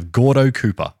flight of Gordo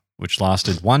Cooper, which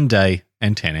lasted 1 day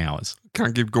and 10 hours.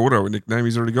 Can't give Gordo a nickname.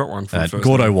 He's already got one for the first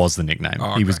Gordo name. was the nickname.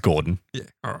 Oh, He was okay. Gordon. Yeah,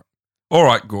 all right. All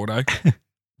right, Gordo.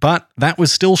 But that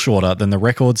was still shorter than the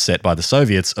record set by the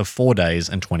Soviets of 4 days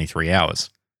and 23 hours.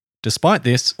 Despite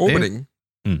this, Orbiting.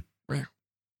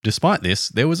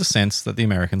 there was a sense that the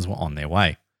Americans were on their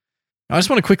way. I just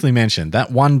want to quickly mention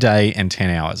that 1 day and 10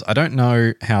 hours. I don't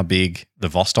know how big the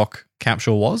Vostok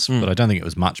capsule was, but I don't think it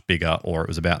was much bigger or it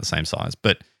was about the same size.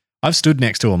 But I've stood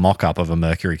next to a mock-up of a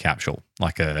Mercury capsule,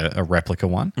 like a replica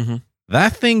one. Mm-hmm.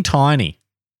 That thing tiny.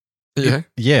 Yeah.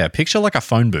 Yeah, picture like a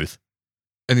phone booth.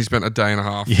 And he spent a day and a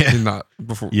half Yeah. in that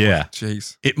before. Yeah.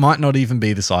 Jeez. It might not even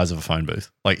be the size of a phone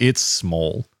booth. Like, it's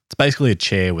small. It's basically a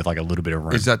chair with like a little bit of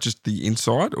room. Is that just the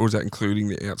inside or is that including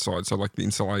the outside? So like the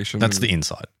insulation? That's the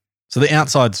inside. So the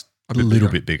outside's a little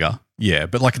bit bigger. Yeah,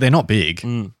 but like they're not big.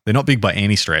 Mm. They're not big by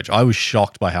any stretch. I was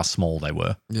shocked by how small they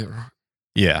were. Yeah, right.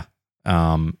 Yeah.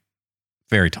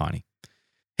 Very tiny.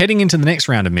 Heading into the next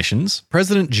round of missions,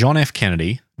 President John F.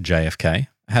 Kennedy, JFK,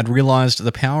 had realized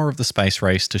the power of the space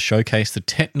race to showcase the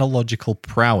technological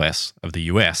prowess of the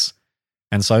US,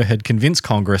 and so had convinced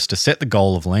Congress to set the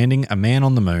goal of landing a man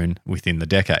on the moon within the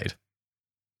decade.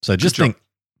 So just Good job.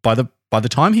 think, by the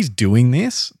time he's doing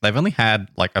this, they've only had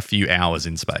like a few hours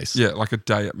in space. Yeah, like a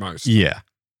day at most. Yeah.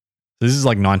 This is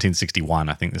like 1961,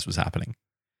 I think this was happening.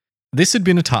 This had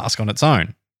been a task on its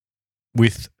own,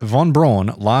 with von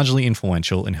Braun largely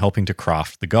influential in helping to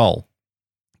craft the goal.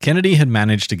 Kennedy had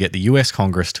managed to get the US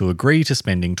Congress to agree to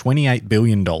spending $28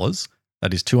 billion,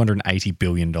 that is $280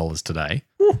 billion today,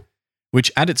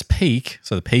 which at its peak,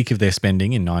 so the peak of their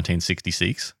spending in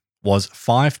 1966, was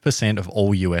 5% of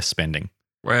all US spending.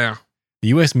 Wow. The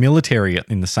US military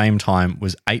in the same time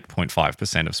was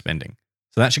 8.5% of spending.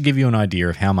 So that should give you an idea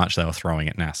of how much they were throwing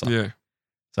at NASA. Yeah.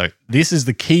 So this is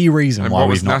the key reason And why what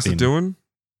was we've not NASA been doing?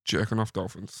 Jerking off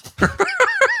dolphins.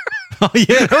 Oh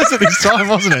yeah, that was at this time,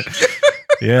 wasn't it?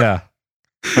 Yeah,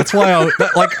 that's why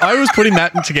I was putting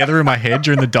that together in my head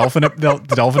during the Dolphin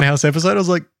House episode. I was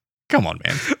like, "Come on,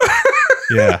 man."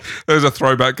 Yeah, There's a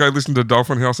throwback. Go listen to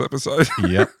Dolphin House episode.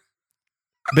 yep.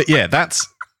 But yeah, that's.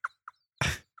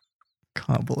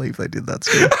 Can't believe they did that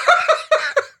still.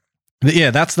 But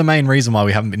yeah, that's the main reason why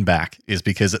we haven't been back, is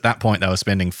because at that point they were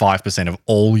spending 5% of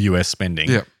all US spending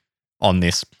Yep. on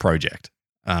this project.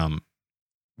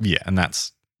 Yeah, and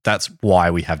that's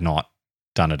why we have not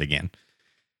done it again.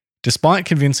 Despite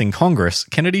convincing Congress,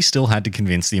 Kennedy still had to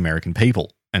convince the American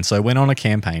people, and so went on a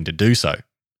campaign to do so.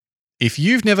 If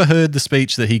you've never heard the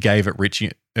speech that he gave at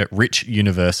Rice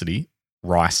University,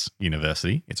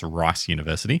 it's Rice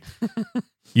University,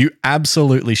 you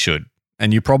absolutely should.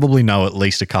 And you probably know at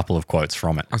least a couple of quotes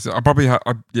from it. I said, I probably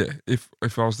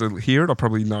if I was to hear it, I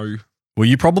probably know. Well,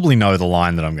 you probably know the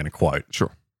line that I'm going to quote. Sure.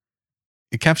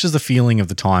 It captures the feeling of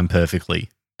the time perfectly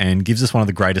and gives us one of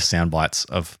the greatest sound bites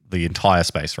of the entire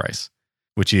space race,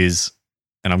 which is,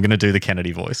 and I'm going to do the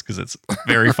Kennedy voice because it's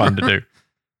very fun to do.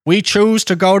 We choose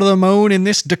to go to the moon in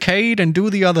this decade and do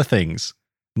the other things,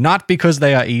 not because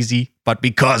they are easy, but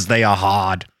because they are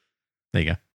hard. There you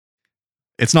go.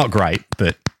 It's not great,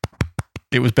 but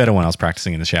it was better when I was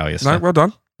practicing in the shower yesterday. No, well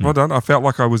done. Well done. I felt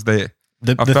like I was there.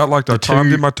 I felt like I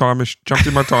jumped in my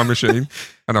time machine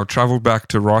and I travelled back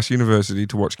to Rice University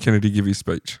to watch Kennedy give his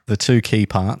speech. The two key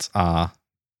parts are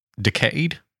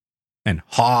decade and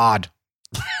hard.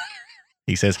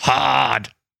 He says hard.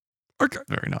 Okay.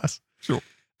 Very nice. Sure.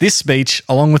 This speech,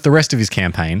 along with the rest of his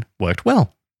campaign, worked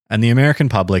well, and the American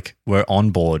public were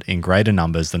on board in greater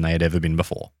numbers than they had ever been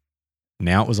before.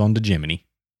 Now it was on to Gemini.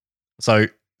 So,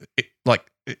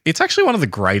 it's actually one of the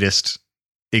greatest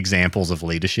examples of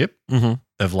leadership. Mm-hmm.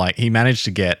 Of like, he managed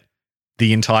to get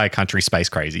the entire country space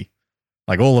crazy.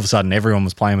 Like, all of a sudden, everyone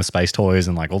was playing with space toys,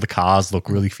 and like all the cars look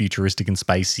really futuristic and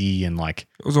spacey, and like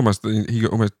It was almost, he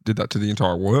almost did that to the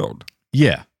entire world.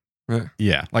 yeah. Yeah.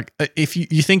 Yeah. Like, if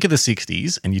you think of the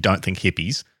 60s and you don't think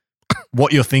hippies,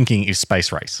 what you're thinking is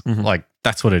space race. Mhm. Like,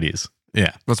 that's what it is.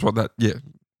 Yeah. That's what that, yeah.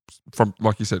 From,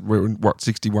 like you said, we're in,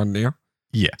 61 now?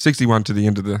 Yeah. 61 to the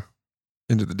end of the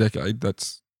decade.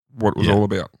 That's what it was Yeah. all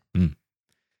about.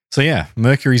 So, yeah,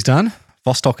 Mercury's done.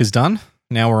 Vostok is done.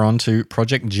 Now we're on to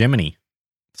Project Gemini,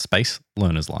 Space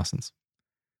Learner's License.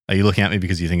 Are you looking at me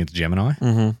because you think it's Gemini?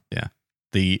 Mm-hmm.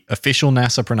 The official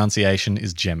NASA pronunciation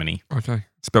is Gemini. Okay.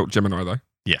 Spelt Gemini, though.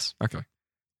 Yes. Okay.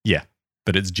 Yeah,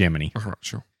 but it's Gemini. All right,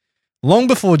 sure. Long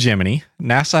before Gemini,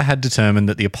 NASA had determined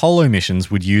that the Apollo missions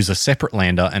would use a separate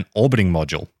lander and orbiting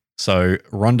module, so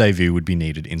rendezvous would be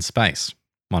needed in space.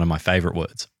 One of my favorite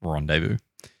words, rendezvous.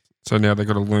 So now they've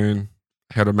got to learn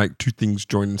how to make two things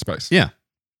join in space. Yeah.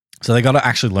 So they got to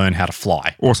actually learn how to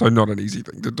fly. Also not an easy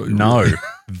thing to do. No, really.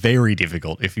 very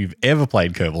difficult. If you've ever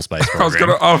played Kerbal Space Program.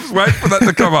 I was waiting for that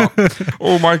to come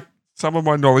up. Some of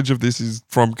my knowledge of this is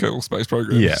from Kerbal Space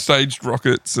Program. Yeah. Staged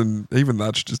rockets, and even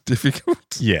that's just difficult.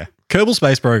 Yeah. Kerbal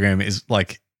Space Program is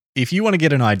like, if you want to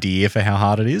get an idea for how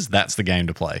hard it is, that's the game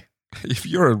to play. If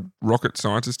you're a rocket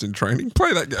scientist in training,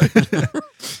 play that game.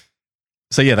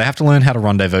 So yeah, they have to learn how to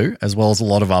rendezvous, as well as a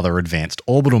lot of other advanced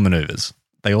orbital maneuvers.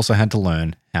 They also had to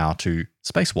learn how to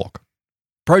spacewalk.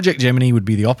 Project Gemini would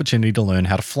be the opportunity to learn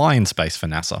how to fly in space for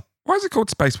NASA. Why is it called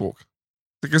spacewalk?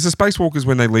 Because the spacewalk is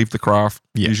when they leave the craft,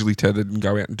 Yeah. usually tethered, and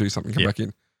go out and do something, come Yeah. back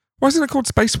in. Why isn't it called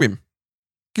space swim?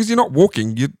 Because you're not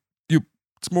walking.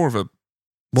 It's more of a.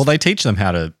 Well, they teach them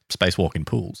how to spacewalk in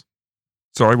pools.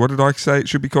 Sorry, what did I say it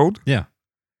should be called?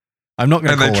 I'm not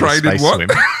going to And call they it a trained in space what? swim.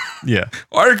 Yeah.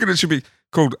 I reckon it should be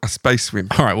called a space swim.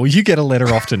 All right. Well, you get a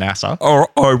letter off to NASA. Or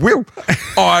I will.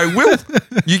 I will.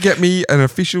 You get me an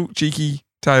official Cheeky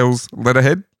Tales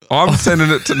letterhead. I'm sending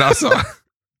it to NASA.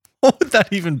 What would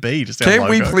that even be? Just our Can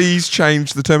we logo? please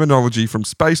change the terminology from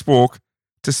spacewalk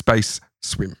to space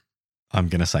swim? I'm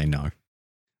going to say no.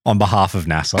 On behalf of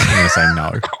NASA, I'm going to say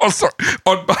no. Oh, sorry.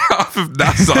 On behalf of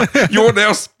NASA, you're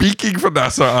now speaking for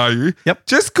NASA, are you? Yep.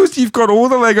 Just because you've got all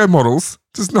the Lego models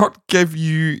does not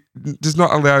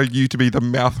allow you to be the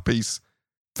mouthpiece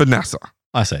for NASA.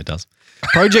 I say it does.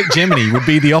 Project Gemini would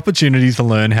be the opportunity to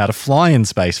learn how to fly in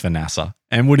space for NASA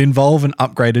and would involve an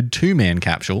upgraded 2-man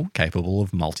capsule capable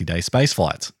of multi-day space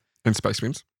flights. And space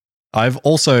swims. I've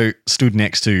also stood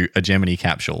next to a Gemini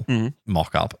capsule Mhm.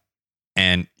 mock-up,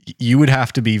 and you would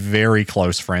have to be very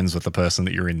close friends with the person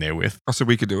that you're in there with. Oh, so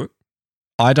we could do it.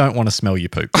 I don't want to smell your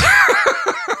poop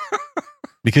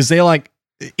because they're like,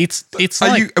 it's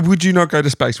like, Would you not go to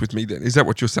space with me then? Is that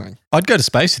what you're saying? I'd go to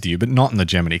space with you, but not in the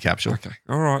Gemini capsule. Okay.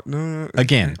 All right. No.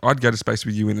 Again. I'd go to space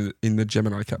with you in the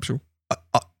Gemini capsule.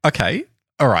 Okay.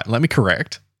 All right. Let me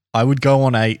correct. I would go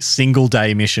on a single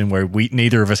day mission where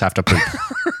neither of us have to poop.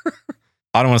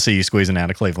 I don't want to see you squeezing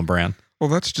out of Cleveland Brown. Well,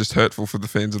 that's just hurtful for the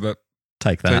fans of that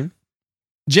Take that. team.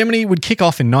 Gemini would kick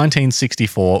off in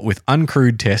 1964 with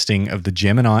uncrewed testing of the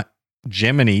Gemini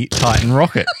Titan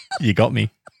rocket. You got me.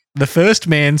 The first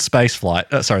manned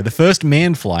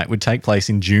flight would take place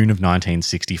in June of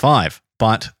 1965,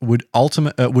 but would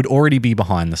already be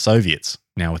behind the Soviets,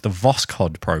 now with the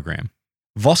Voskhod program.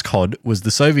 Voskhod was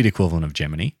the Soviet equivalent of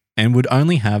Gemini and would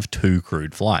only have 2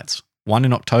 crewed flights. One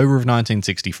in October of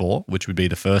 1964, which would be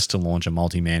the first to launch a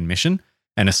multi-man mission,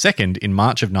 and a second in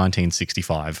March of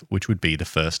 1965, which would be the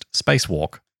first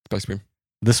spacewalk. Space swim.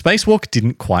 The spacewalk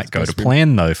didn't quite go to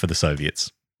plan, though, for the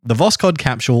Soviets. The Voskhod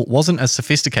capsule wasn't as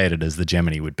sophisticated as the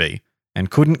Gemini would be, and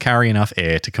couldn't carry enough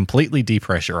air to completely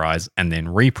depressurize and then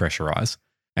repressurize,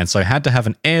 and so had to have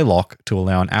an airlock to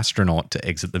allow an astronaut to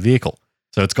exit the vehicle.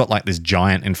 So it's got like this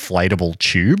giant inflatable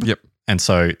tube. Yep. And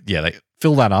so, yeah, they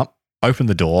fill that up, open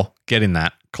the door, get in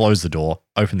that, close the door,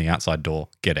 open the outside door,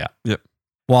 get out. Yep.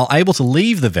 While able to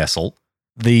leave the vessel,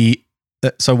 the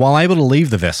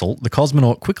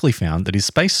cosmonaut quickly found that his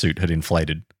spacesuit had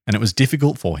inflated and it was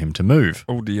difficult for him to move.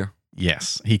 Oh, dear.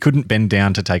 Yes, he couldn't bend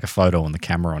down to take a photo on the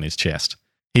camera on his chest.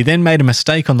 He then made a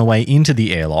mistake on the way into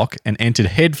the airlock and entered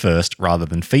head first rather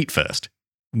than feet first.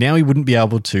 Now he wouldn't be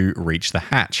able to reach the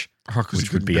hatch, Oh, 'cause which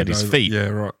he would couldn't be at bend his over. feet. Yeah,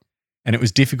 right. And it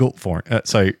was difficult for him.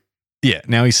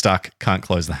 Now he's stuck, can't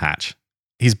close the hatch.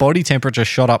 his body temperature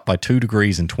shot up by 2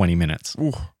 degrees in 20 minutes.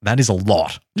 Ooh, That is a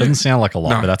lot. Doesn't sound like a lot,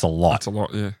 No, but that's a lot. that's a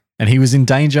lot, yeah. And he was in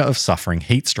danger of suffering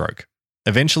heat stroke.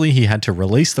 Eventually, he had to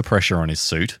release the pressure on his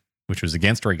suit, which was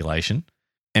against regulation,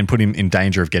 and put him in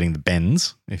danger of getting the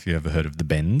bends, if you ever heard of the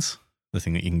bends, the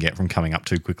thing that you can get from coming up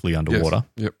too quickly underwater.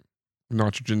 Yes. Yep.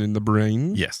 Nitrogen in the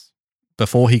brain. Yes.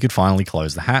 Before he could finally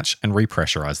close the hatch and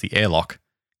repressurize the airlock.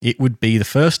 It would be the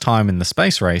first time in the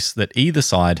space race that either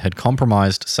side had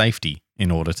compromised safety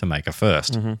in order to make a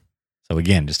first. Mm-hmm. So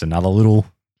again, just another little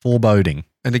foreboding.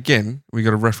 And again, we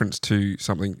got a reference to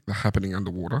something happening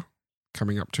underwater,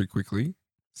 coming up too quickly.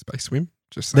 Space swim.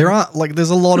 Just saying. There's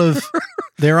a lot of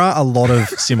there are a lot of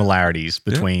similarities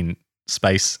between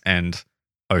space and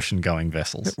ocean going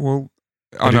vessels. Yeah, well,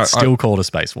 But it's still called a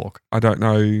spacewalk. I don't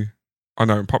know. I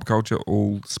know in pop culture,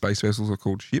 all space vessels are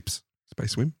called ships.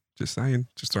 Space swim. Just saying.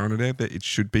 Just throwing it out there. It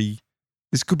should be.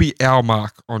 This could be our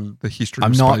mark on the history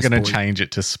I'm of not Space going to Boy. change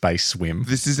it to space swim.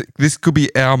 This could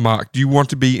be our mark. Do you want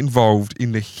to be involved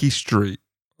in the history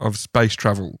of space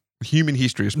travel? Human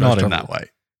history of space Not travel? in that way.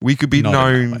 We could be Not in that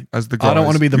way. known as the guys I don't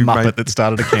want to be the who Muppet made- that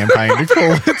started a campaign to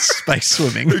call it space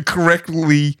swimming. who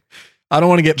correctly I don't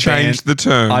want to get changed banned. the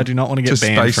term. I do not want to get to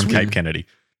banned space from swim. Cape Kennedy.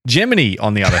 Gemini,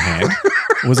 on the other hand,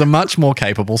 was a much more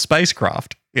capable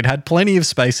spacecraft. It had plenty of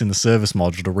space in the service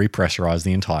module to repressurize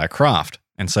the entire craft.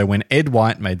 And so when Ed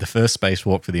White made the first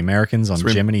spacewalk for the Americans on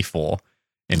Swim. Gemini 4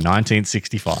 in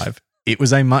 1965, it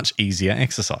was a much easier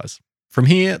exercise. From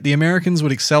here, the Americans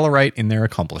would accelerate in their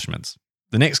accomplishments.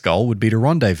 The next goal would be to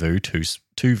rendezvous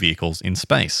two vehicles in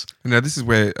space. Now, this is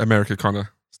where America kind of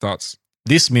starts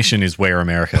This mission is where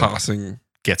America passing.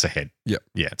 gets ahead. Yep.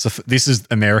 Yeah. This is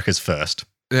America's first.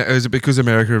 Is it because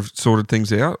America have sorted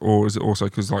things out, or is it also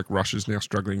because like Russia's now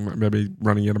struggling, maybe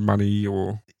running out of money,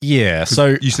 or Yeah. 'cause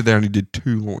So you said they only did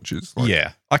 2 launches? Like,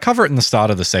 yeah, I cover it in the start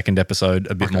of the second episode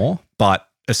a bit Okay. more, but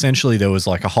essentially there was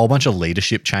like a whole bunch of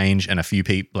leadership change and a few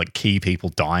people, like key people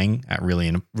dying at really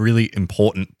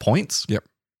important points. Yep.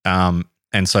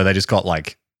 And so they just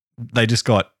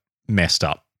got messed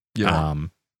up. yeah,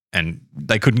 And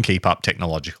they couldn't keep up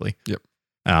technologically. Yep.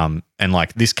 And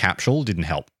like this capsule didn't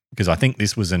help because I think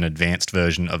this was an advanced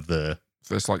version of the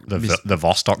so it's like the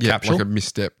Vostok capsule. like a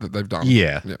misstep that they've done.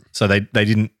 Yeah. Yep. So they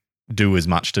didn't do as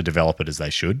much to develop it as they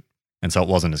should. And so it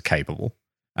wasn't as capable.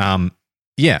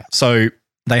 So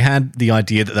they had the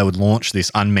idea that they would launch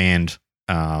this unmanned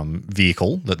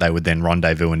vehicle that they would then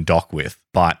rendezvous and dock with,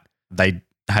 but they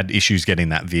had issues getting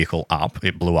that vehicle up.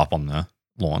 It blew up on the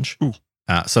launch. Ooh.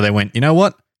 So they went, you know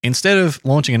what? Instead of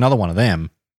launching another one of them,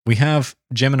 we have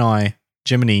Gemini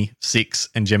 6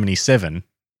 and Gemini 7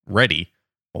 ready.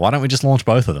 Well, why don't we just launch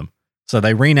both of them? So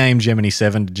they renamed Gemini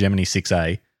 7 to Gemini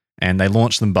 6A and they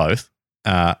launched them both.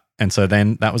 And so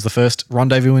then that was the first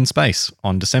rendezvous in space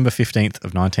on December 15th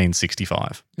of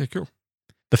 1965. Yeah, cool.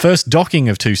 The first docking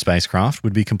of 2 spacecraft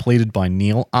would be completed by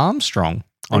Neil Armstrong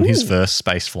on his Ooh. first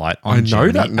space flight on I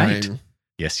know Gemini that 8. name.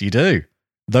 Yes, you do.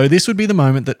 Though this would be the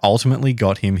moment that ultimately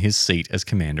got him his seat as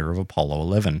commander of Apollo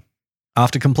 11.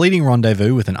 After completing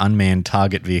rendezvous with an unmanned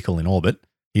target vehicle in orbit,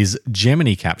 his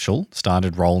Gemini capsule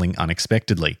started rolling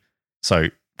unexpectedly. So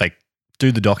they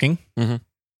do the docking, Mhm.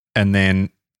 and then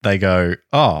they go,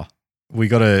 oh, we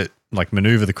got to like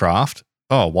maneuver the craft.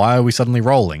 Oh, why are we suddenly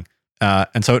rolling?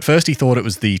 And so at first he thought it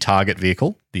was the target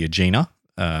vehicle, the Agena,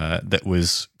 that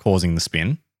was causing the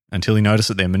spin until he noticed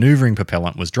that their maneuvering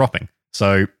propellant was dropping.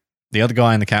 So the other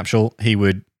guy in the capsule, he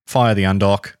would fire the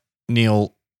undock.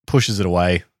 Neil pushes it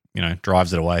away,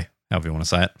 drives it away, however you want to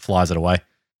say it, flies it away.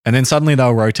 And then suddenly they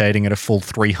were rotating at a full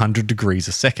 300 degrees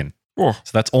a second. Oh,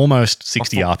 So that's almost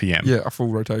 60 RPM. yeah, a full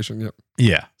rotation. Yep.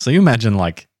 Yeah. So you imagine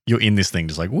like you're in this thing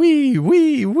just like wee,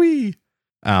 wee, wee.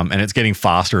 And it's getting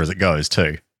faster as it goes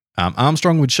too.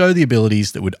 Armstrong would show the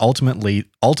abilities that would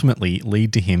ultimately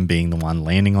lead to him being the one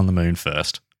landing on the moon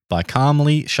first by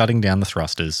calmly shutting down the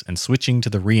thrusters and switching to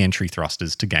the re-entry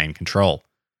thrusters to gain control.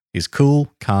 His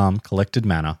cool, calm, collected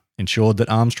manner ensured that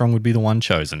Armstrong would be the one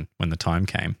chosen when the time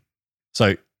came.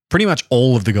 So pretty much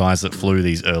all of the guys that flew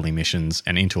these early missions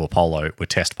and into Apollo were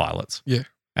test pilots. Yeah.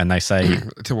 And they say,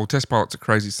 Well, test pilots are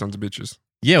crazy sons of bitches.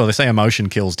 yeah, well, they say emotion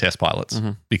kills test pilots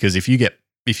Mhm. because if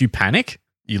you panic,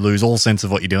 you lose all sense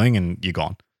of what you're doing and you're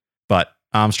gone. But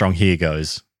Armstrong here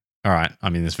goes, all right,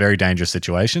 I'm in this very dangerous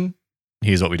situation.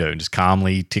 Here's what we do. And just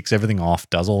calmly ticks everything off,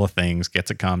 does all the things,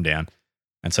 gets it calmed down.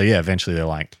 And so, yeah, eventually they're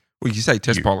like, Well, you say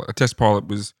test pilot. A test pilot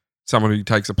was someone who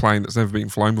takes a plane that's never been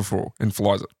flown before and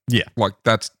flies it. Yeah. Like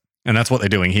that's and that's what they're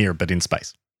doing here, but in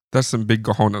space. some big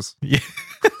cojones. Yeah.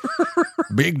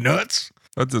 Big nuts.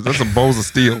 That's some balls of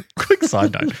steel. Quick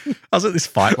side note. I was at this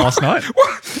fight last night.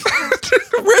 What?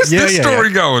 Where Where's this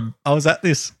story going? I was at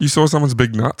this. You saw someone's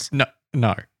big nuts? No.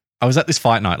 I was at this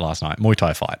fight night last night, Muay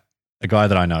Thai fight. A guy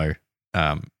that I know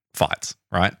fights,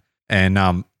 right? And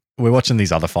we're watching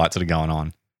these other fights that are going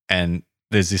on. And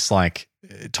there's this like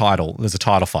title. There's a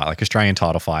title fight, like Australian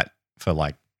title fight for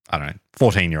like, I don't know,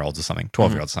 14-year-olds or something,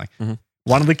 12-year-olds or something. Mm-hmm.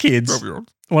 One of the kids,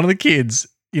 12-year-olds.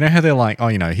 you know how they're like, oh,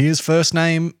 you know, here's first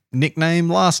name, nickname,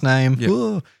 last name. Yep.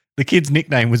 Ooh. The kid's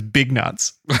nickname was Big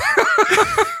Nuts.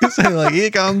 So like, here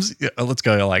comes, let's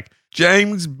go, like,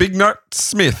 James Big Nut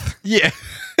Smith. yeah.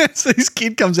 So this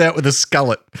kid comes out with a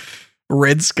skullet,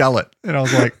 red skullet. And I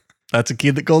was like, that's a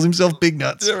kid that calls himself Big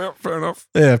Nuts. Yeah, fair enough.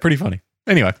 Yeah, pretty funny.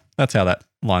 Anyway, that's how that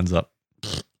lines up.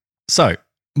 So,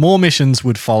 more missions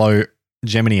would follow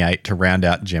Gemini 8 to round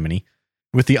out Gemini,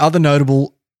 with the other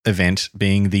notable event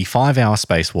being the 5-hour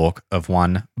spacewalk of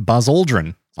one Buzz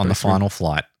Aldrin on the final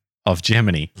flight of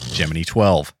Gemini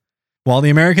 12. While the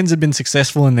Americans had been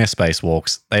successful in their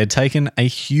spacewalks, they had taken a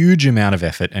huge amount of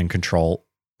effort and control.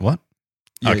 What?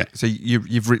 Yeah, Okay. so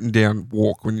you've written down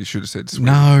walk when you should have said swim.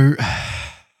 No.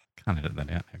 Can't edit that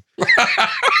out.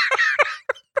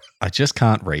 I just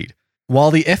can't read.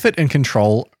 While the effort and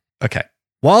control... Okay.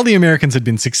 While the Americans had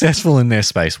been successful in their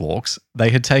spacewalks, they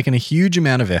had taken a huge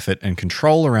amount of effort and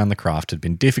control around the craft had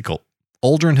been difficult.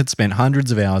 Aldrin had spent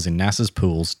hundreds of hours in NASA's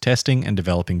pools testing and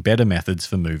developing better methods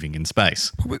for moving in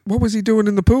space. What was he doing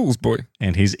in the pools, boy?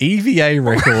 And his EVA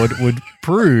record would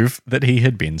prove that he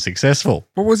had been successful.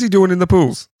 What was he doing in the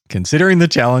pools? Considering the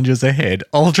challenges ahead,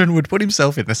 Aldrin would put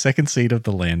himself in the second seat of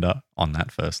the lander on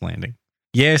that first landing.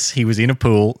 Yes, he was in a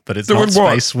pool, but it's Doing not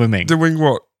what? space swimming. Doing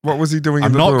what? What was he doing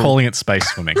in the pool? I'm not calling it space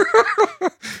swimming.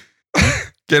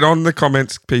 Get on the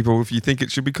comments, people, if you think it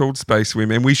should be called space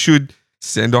swim, and we should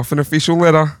send off an official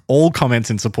letter. All comments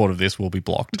in support of this will be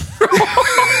blocked.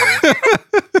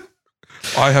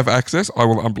 I have access. I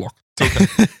will unblock.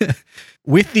 It's okay.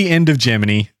 With the end of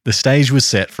Gemini, the stage was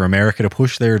set for America to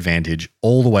push their advantage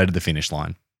all the way to the finish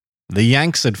line. The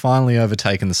Yanks had finally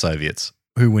overtaken the Soviets,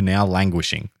 who were now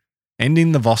languishing,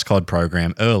 ending the Voskhod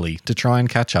program early to try and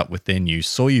catch up with their new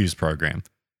Soyuz program.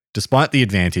 Despite the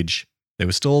advantage, there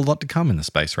was still a lot to come in the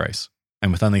space race,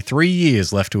 and with only 3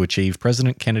 years left to achieve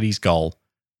President Kennedy's goal,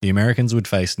 the Americans would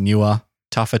face newer,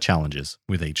 tougher challenges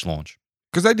with each launch.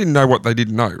 Because they didn't know what they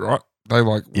didn't know, right? They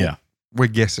like, well, Yeah. we're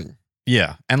guessing.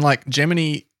 Yeah, and like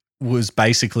Gemini was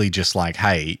basically just like,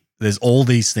 hey, there's all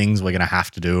these things we're going to have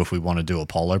to do if we want to do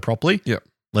Apollo properly. Yep.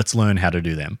 Let's learn how to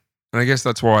do them. And I guess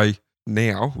that's why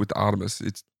now with Artemis,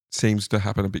 it seems to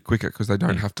happen a bit quicker because they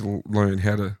don't have to learn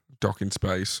how to dock in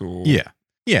space or...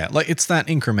 Yeah, like it's that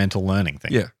incremental learning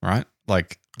thing. Yeah. Right?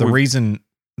 Like the reason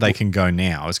they can go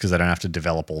now is because they don't have to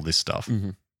develop all this stuff. Mm-hmm.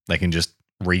 They can just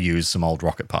reuse some old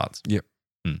rocket parts. Yep.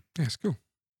 Yeah, it's cool.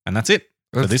 And that's it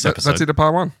for this episode. That's it of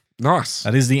part 1. Nice.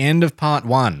 That is the end of part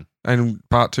 1. And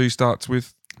part 2 starts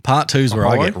with Part 2 is where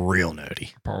I Apollo? get real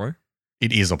nerdy. Apollo.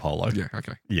 It is Apollo. Yeah,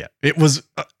 okay. Yeah. It was,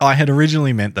 I had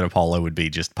originally meant that Apollo would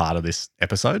be just part of this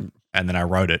episode, and then I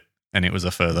wrote it, and it was a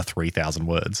further 3,000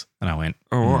 words. And I went,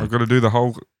 Oh, I've got to do the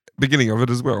whole beginning of it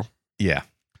as well. yeah.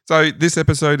 So this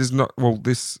episode is not, well,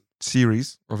 this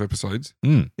series of episodes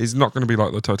is not going to be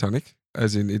like the Titanic,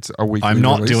 as in it's a weekly I'm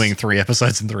not release. doing 3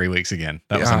 episodes in 3 weeks again.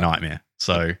 That was Yeah. a nightmare.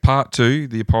 So Part 2,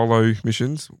 the Apollo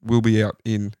missions, will be out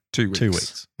in 2 weeks. 2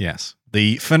 weeks. Yes.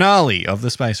 The finale of the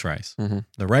space race, Mhm.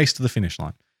 the race to the finish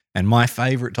line. And my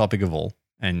favorite topic of all,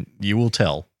 and you will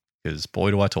tell, because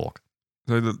boy, do I talk.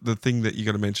 So the thing that you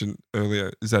got to mention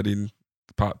earlier, is that in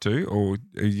part 2 or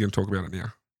are you going to talk about it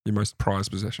now? Your most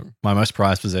prized possession. My most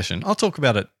prized possession. I'll talk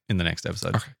about it in the next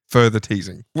episode. Okay. Further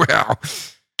teasing. Wow.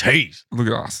 Tease. Look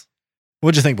at us.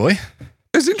 What'd you think, boy?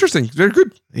 It's interesting. Very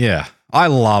good. Yeah. I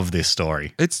love this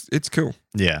story. It's cool.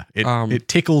 Yeah. Um, It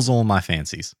tickles all my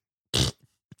fancies.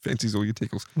 Fancies all your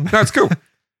tickles. No, it's cool.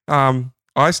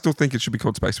 I still think it should be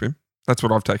called Space Swim. That's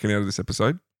what I've taken out of this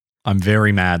episode. I'm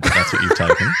very mad that that's what you've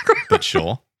taken, but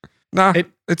sure. Nah,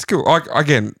 it's cool.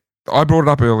 I brought it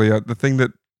up earlier. The thing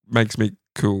that makes me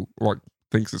cool, like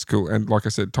thinks it's cool, and like I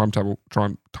said, time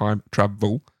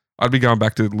travel. I'd be going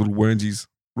back to the little Wernsies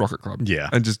Rocket Club. Yeah.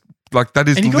 And just like that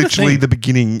is And you gotta literally think- the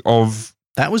beginning of.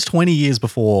 That was 20 years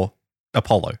before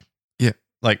Apollo. Yeah.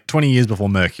 Like 20 years before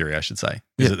Mercury, I should say,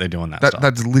 is Yeah. that they're doing that stuff.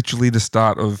 That's literally the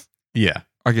start of, Yeah.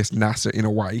 I guess, NASA in a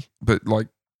way, but like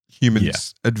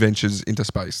humans' adventures into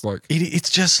space. Like, It's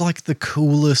just like the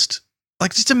coolest.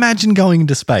 Like, just imagine going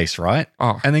into space, right?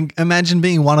 oh, And then imagine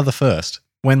being one of the first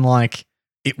when, like,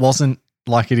 it wasn't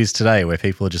like it is today where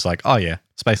people are just like, oh, yeah,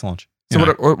 space launch. so You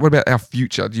know? what about our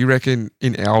future? Do you reckon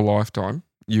in our lifetime,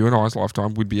 you and I's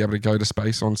lifetime, we'd be able to go to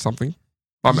space on something?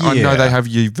 I know Yeah. they have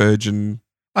you Virgin,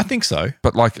 I think so.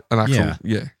 but like an actual, Yeah.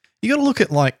 yeah. You got to look at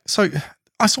so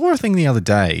I saw a thing the other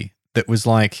day that was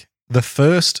like the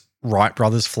first Wright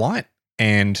brothers flight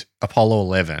and Apollo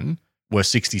 11 were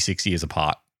 66 years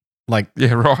apart. Like,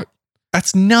 Yeah, right.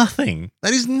 that's nothing.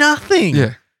 That is nothing.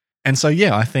 Yeah. And so,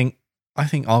 yeah,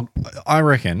 I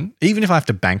reckon even if I have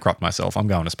to bankrupt myself, I'm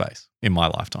going to space in my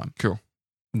lifetime. Cool.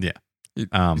 Yeah.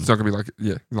 It's not going to be like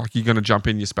you're going to jump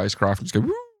in your spacecraft and just go,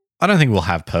 woo. I don't think we'll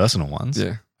have personal ones.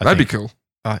 Yeah. That'd be cool.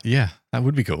 Yeah, that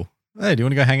would be cool. Hey, do you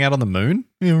want to go hang out on the moon?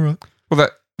 Yeah, all right. Well,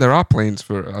 there are plans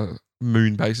for a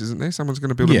moon base, isn't there? Someone's going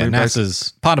to build a moon base.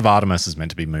 NASA's part of Artemis is meant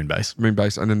to be moon base. Moon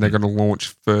base, and then they're going to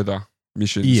launch further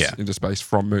missions into space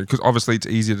from moon. Because obviously it's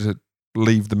easier to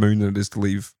leave the moon than it is to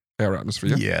leave our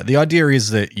atmosphere. Yeah, the idea is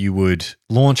that you would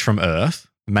launch from Earth,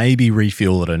 maybe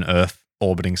refuel at an Earth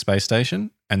orbiting space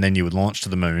station, and then you would launch to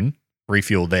the moon,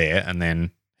 refuel there, and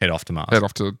then head off to Mars. Head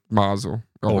off to Mars or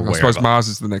I suppose wherever. Mars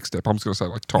is the next step. I'm just going to say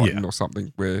like Titan or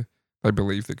something where they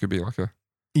believe there could be like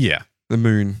the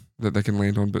moon that they can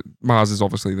land on. But Mars is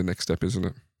obviously the next step, isn't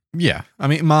it? Yeah. I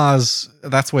mean, Mars,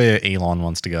 that's where Elon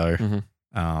wants to go.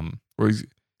 Mm-hmm. Or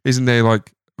isn't there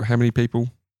like how many people?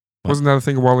 Wasn't that a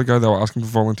thing a while ago? They were asking for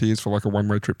volunteers for like a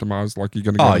one-way trip to Mars. Like you're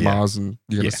going to go to Mars and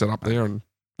you're going to set up there. And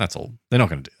that's all. They're not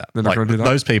going to do that. They're not going to do that.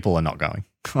 Those people are not going.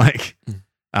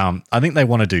 I think they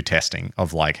want to do testing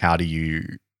of like how do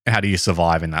you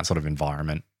survive in that sort of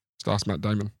environment. Just ask Matt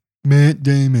Damon.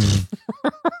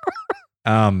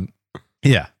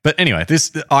 Yeah, but anyway,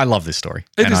 I love this story.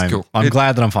 It is cool. I'm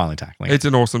glad that I'm finally tackling it. It's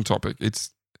an awesome topic. It's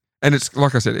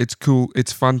like I said, it's cool.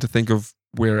 It's fun to think of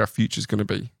where our future's going to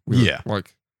be.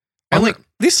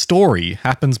 This story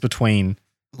happens between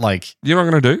like. You know what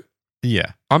I'm going to do?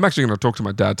 Yeah, I'm actually going to talk to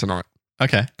my dad tonight.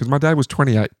 Okay, because my dad was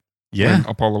 28. Yeah, when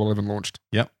Apollo 11 launched.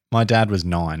 Yep, my dad was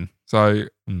 9. So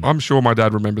I'm sure my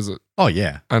dad remembers it. Oh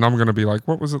yeah, and I'm going to be like,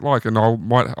 "What was it like?" And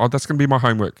that's going to be my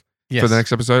homework for the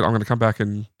next episode. I'm going to come back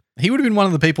and. He would have been one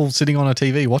of the people sitting on a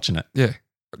TV watching it. Yeah.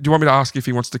 Do you want me to ask if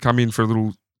he wants to come in for a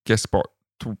little guest spot?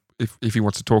 If he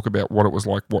wants to talk about what it was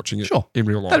like watching it in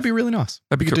real life. That'd be really nice.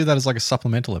 We could do that as like a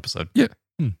supplemental episode. Yeah.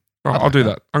 I'll do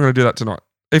that. I'm going to do that tonight.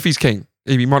 If he's keen.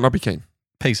 He might not be keen.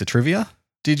 Piece of trivia.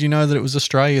 Did you know that it was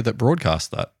Australia that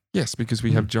broadcast that? Yes, because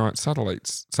we have giant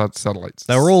satellites.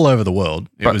 They were all over the world.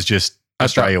 It was just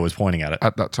Australia was pointing at it.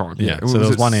 At that time. Yeah. So there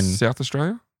was one in South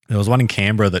Australia? There was one in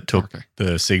Canberra that took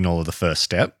the signal of the first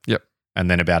step. Yep.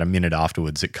 And then about a minute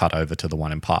afterwards, it cut over to the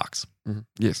one in Parkes. Mm-hmm.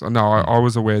 Yes. No, I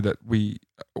was aware that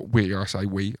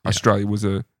Australia was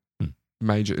a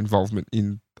major involvement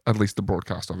in at least the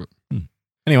broadcast of it.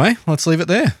 Anyway, let's leave it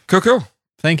there. Cool.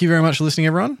 Thank you very much for listening,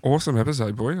 everyone. Awesome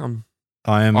episode, boy.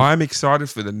 I'm excited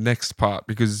for the next part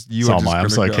because I'm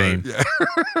so keen. Yeah.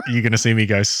 You're going to see me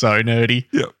go so nerdy.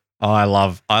 Yeah. I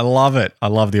love it. I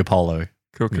love the Apollo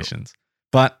missions.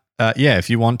 But if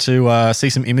you want to see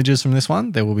some images from this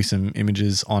one, there will be some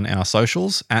images on our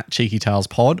socials at Cheeky Tales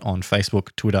Pod on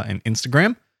Facebook, Twitter, and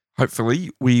Instagram. Hopefully,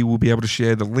 we will be able to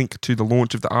share the link to the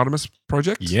launch of the Artemis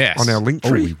project on our link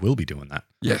tree. Oh, we will be doing that.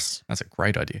 Yes. That's a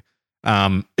great idea.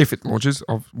 If it launches,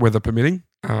 of weather permitting.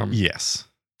 Yes.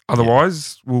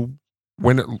 Otherwise,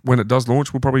 when it does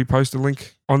launch, we'll probably post a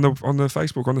link on the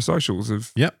Facebook, on the socials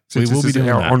of. Yep. Since we will be doing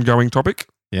our ongoing topic.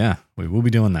 Yeah, we will be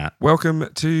doing that. Welcome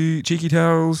to Cheeky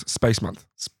Tales Space Month.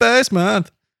 Space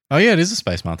Month. Oh yeah, it is a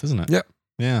Space Month, isn't it? Yep.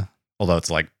 Yeah. Although it's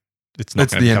like it's not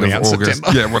the end of August.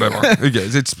 September. Yeah, whatever. Who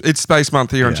cares? It's Space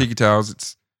Month here on Cheeky Tales.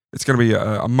 It's going to be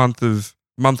a month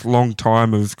long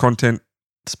time of content.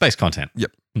 Space content.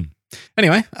 Yep.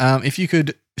 Anyway, if you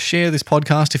could share this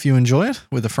podcast if you enjoy it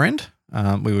with a friend,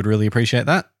 we would really appreciate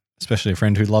that, especially a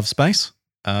friend who loves space.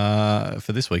 For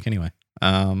this week, anyway.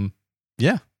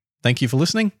 Thank you for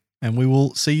listening, and we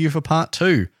will see you for part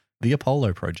 2, the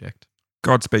Apollo project.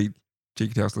 Godspeed,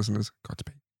 Cheeky Tales listeners.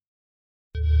 Godspeed.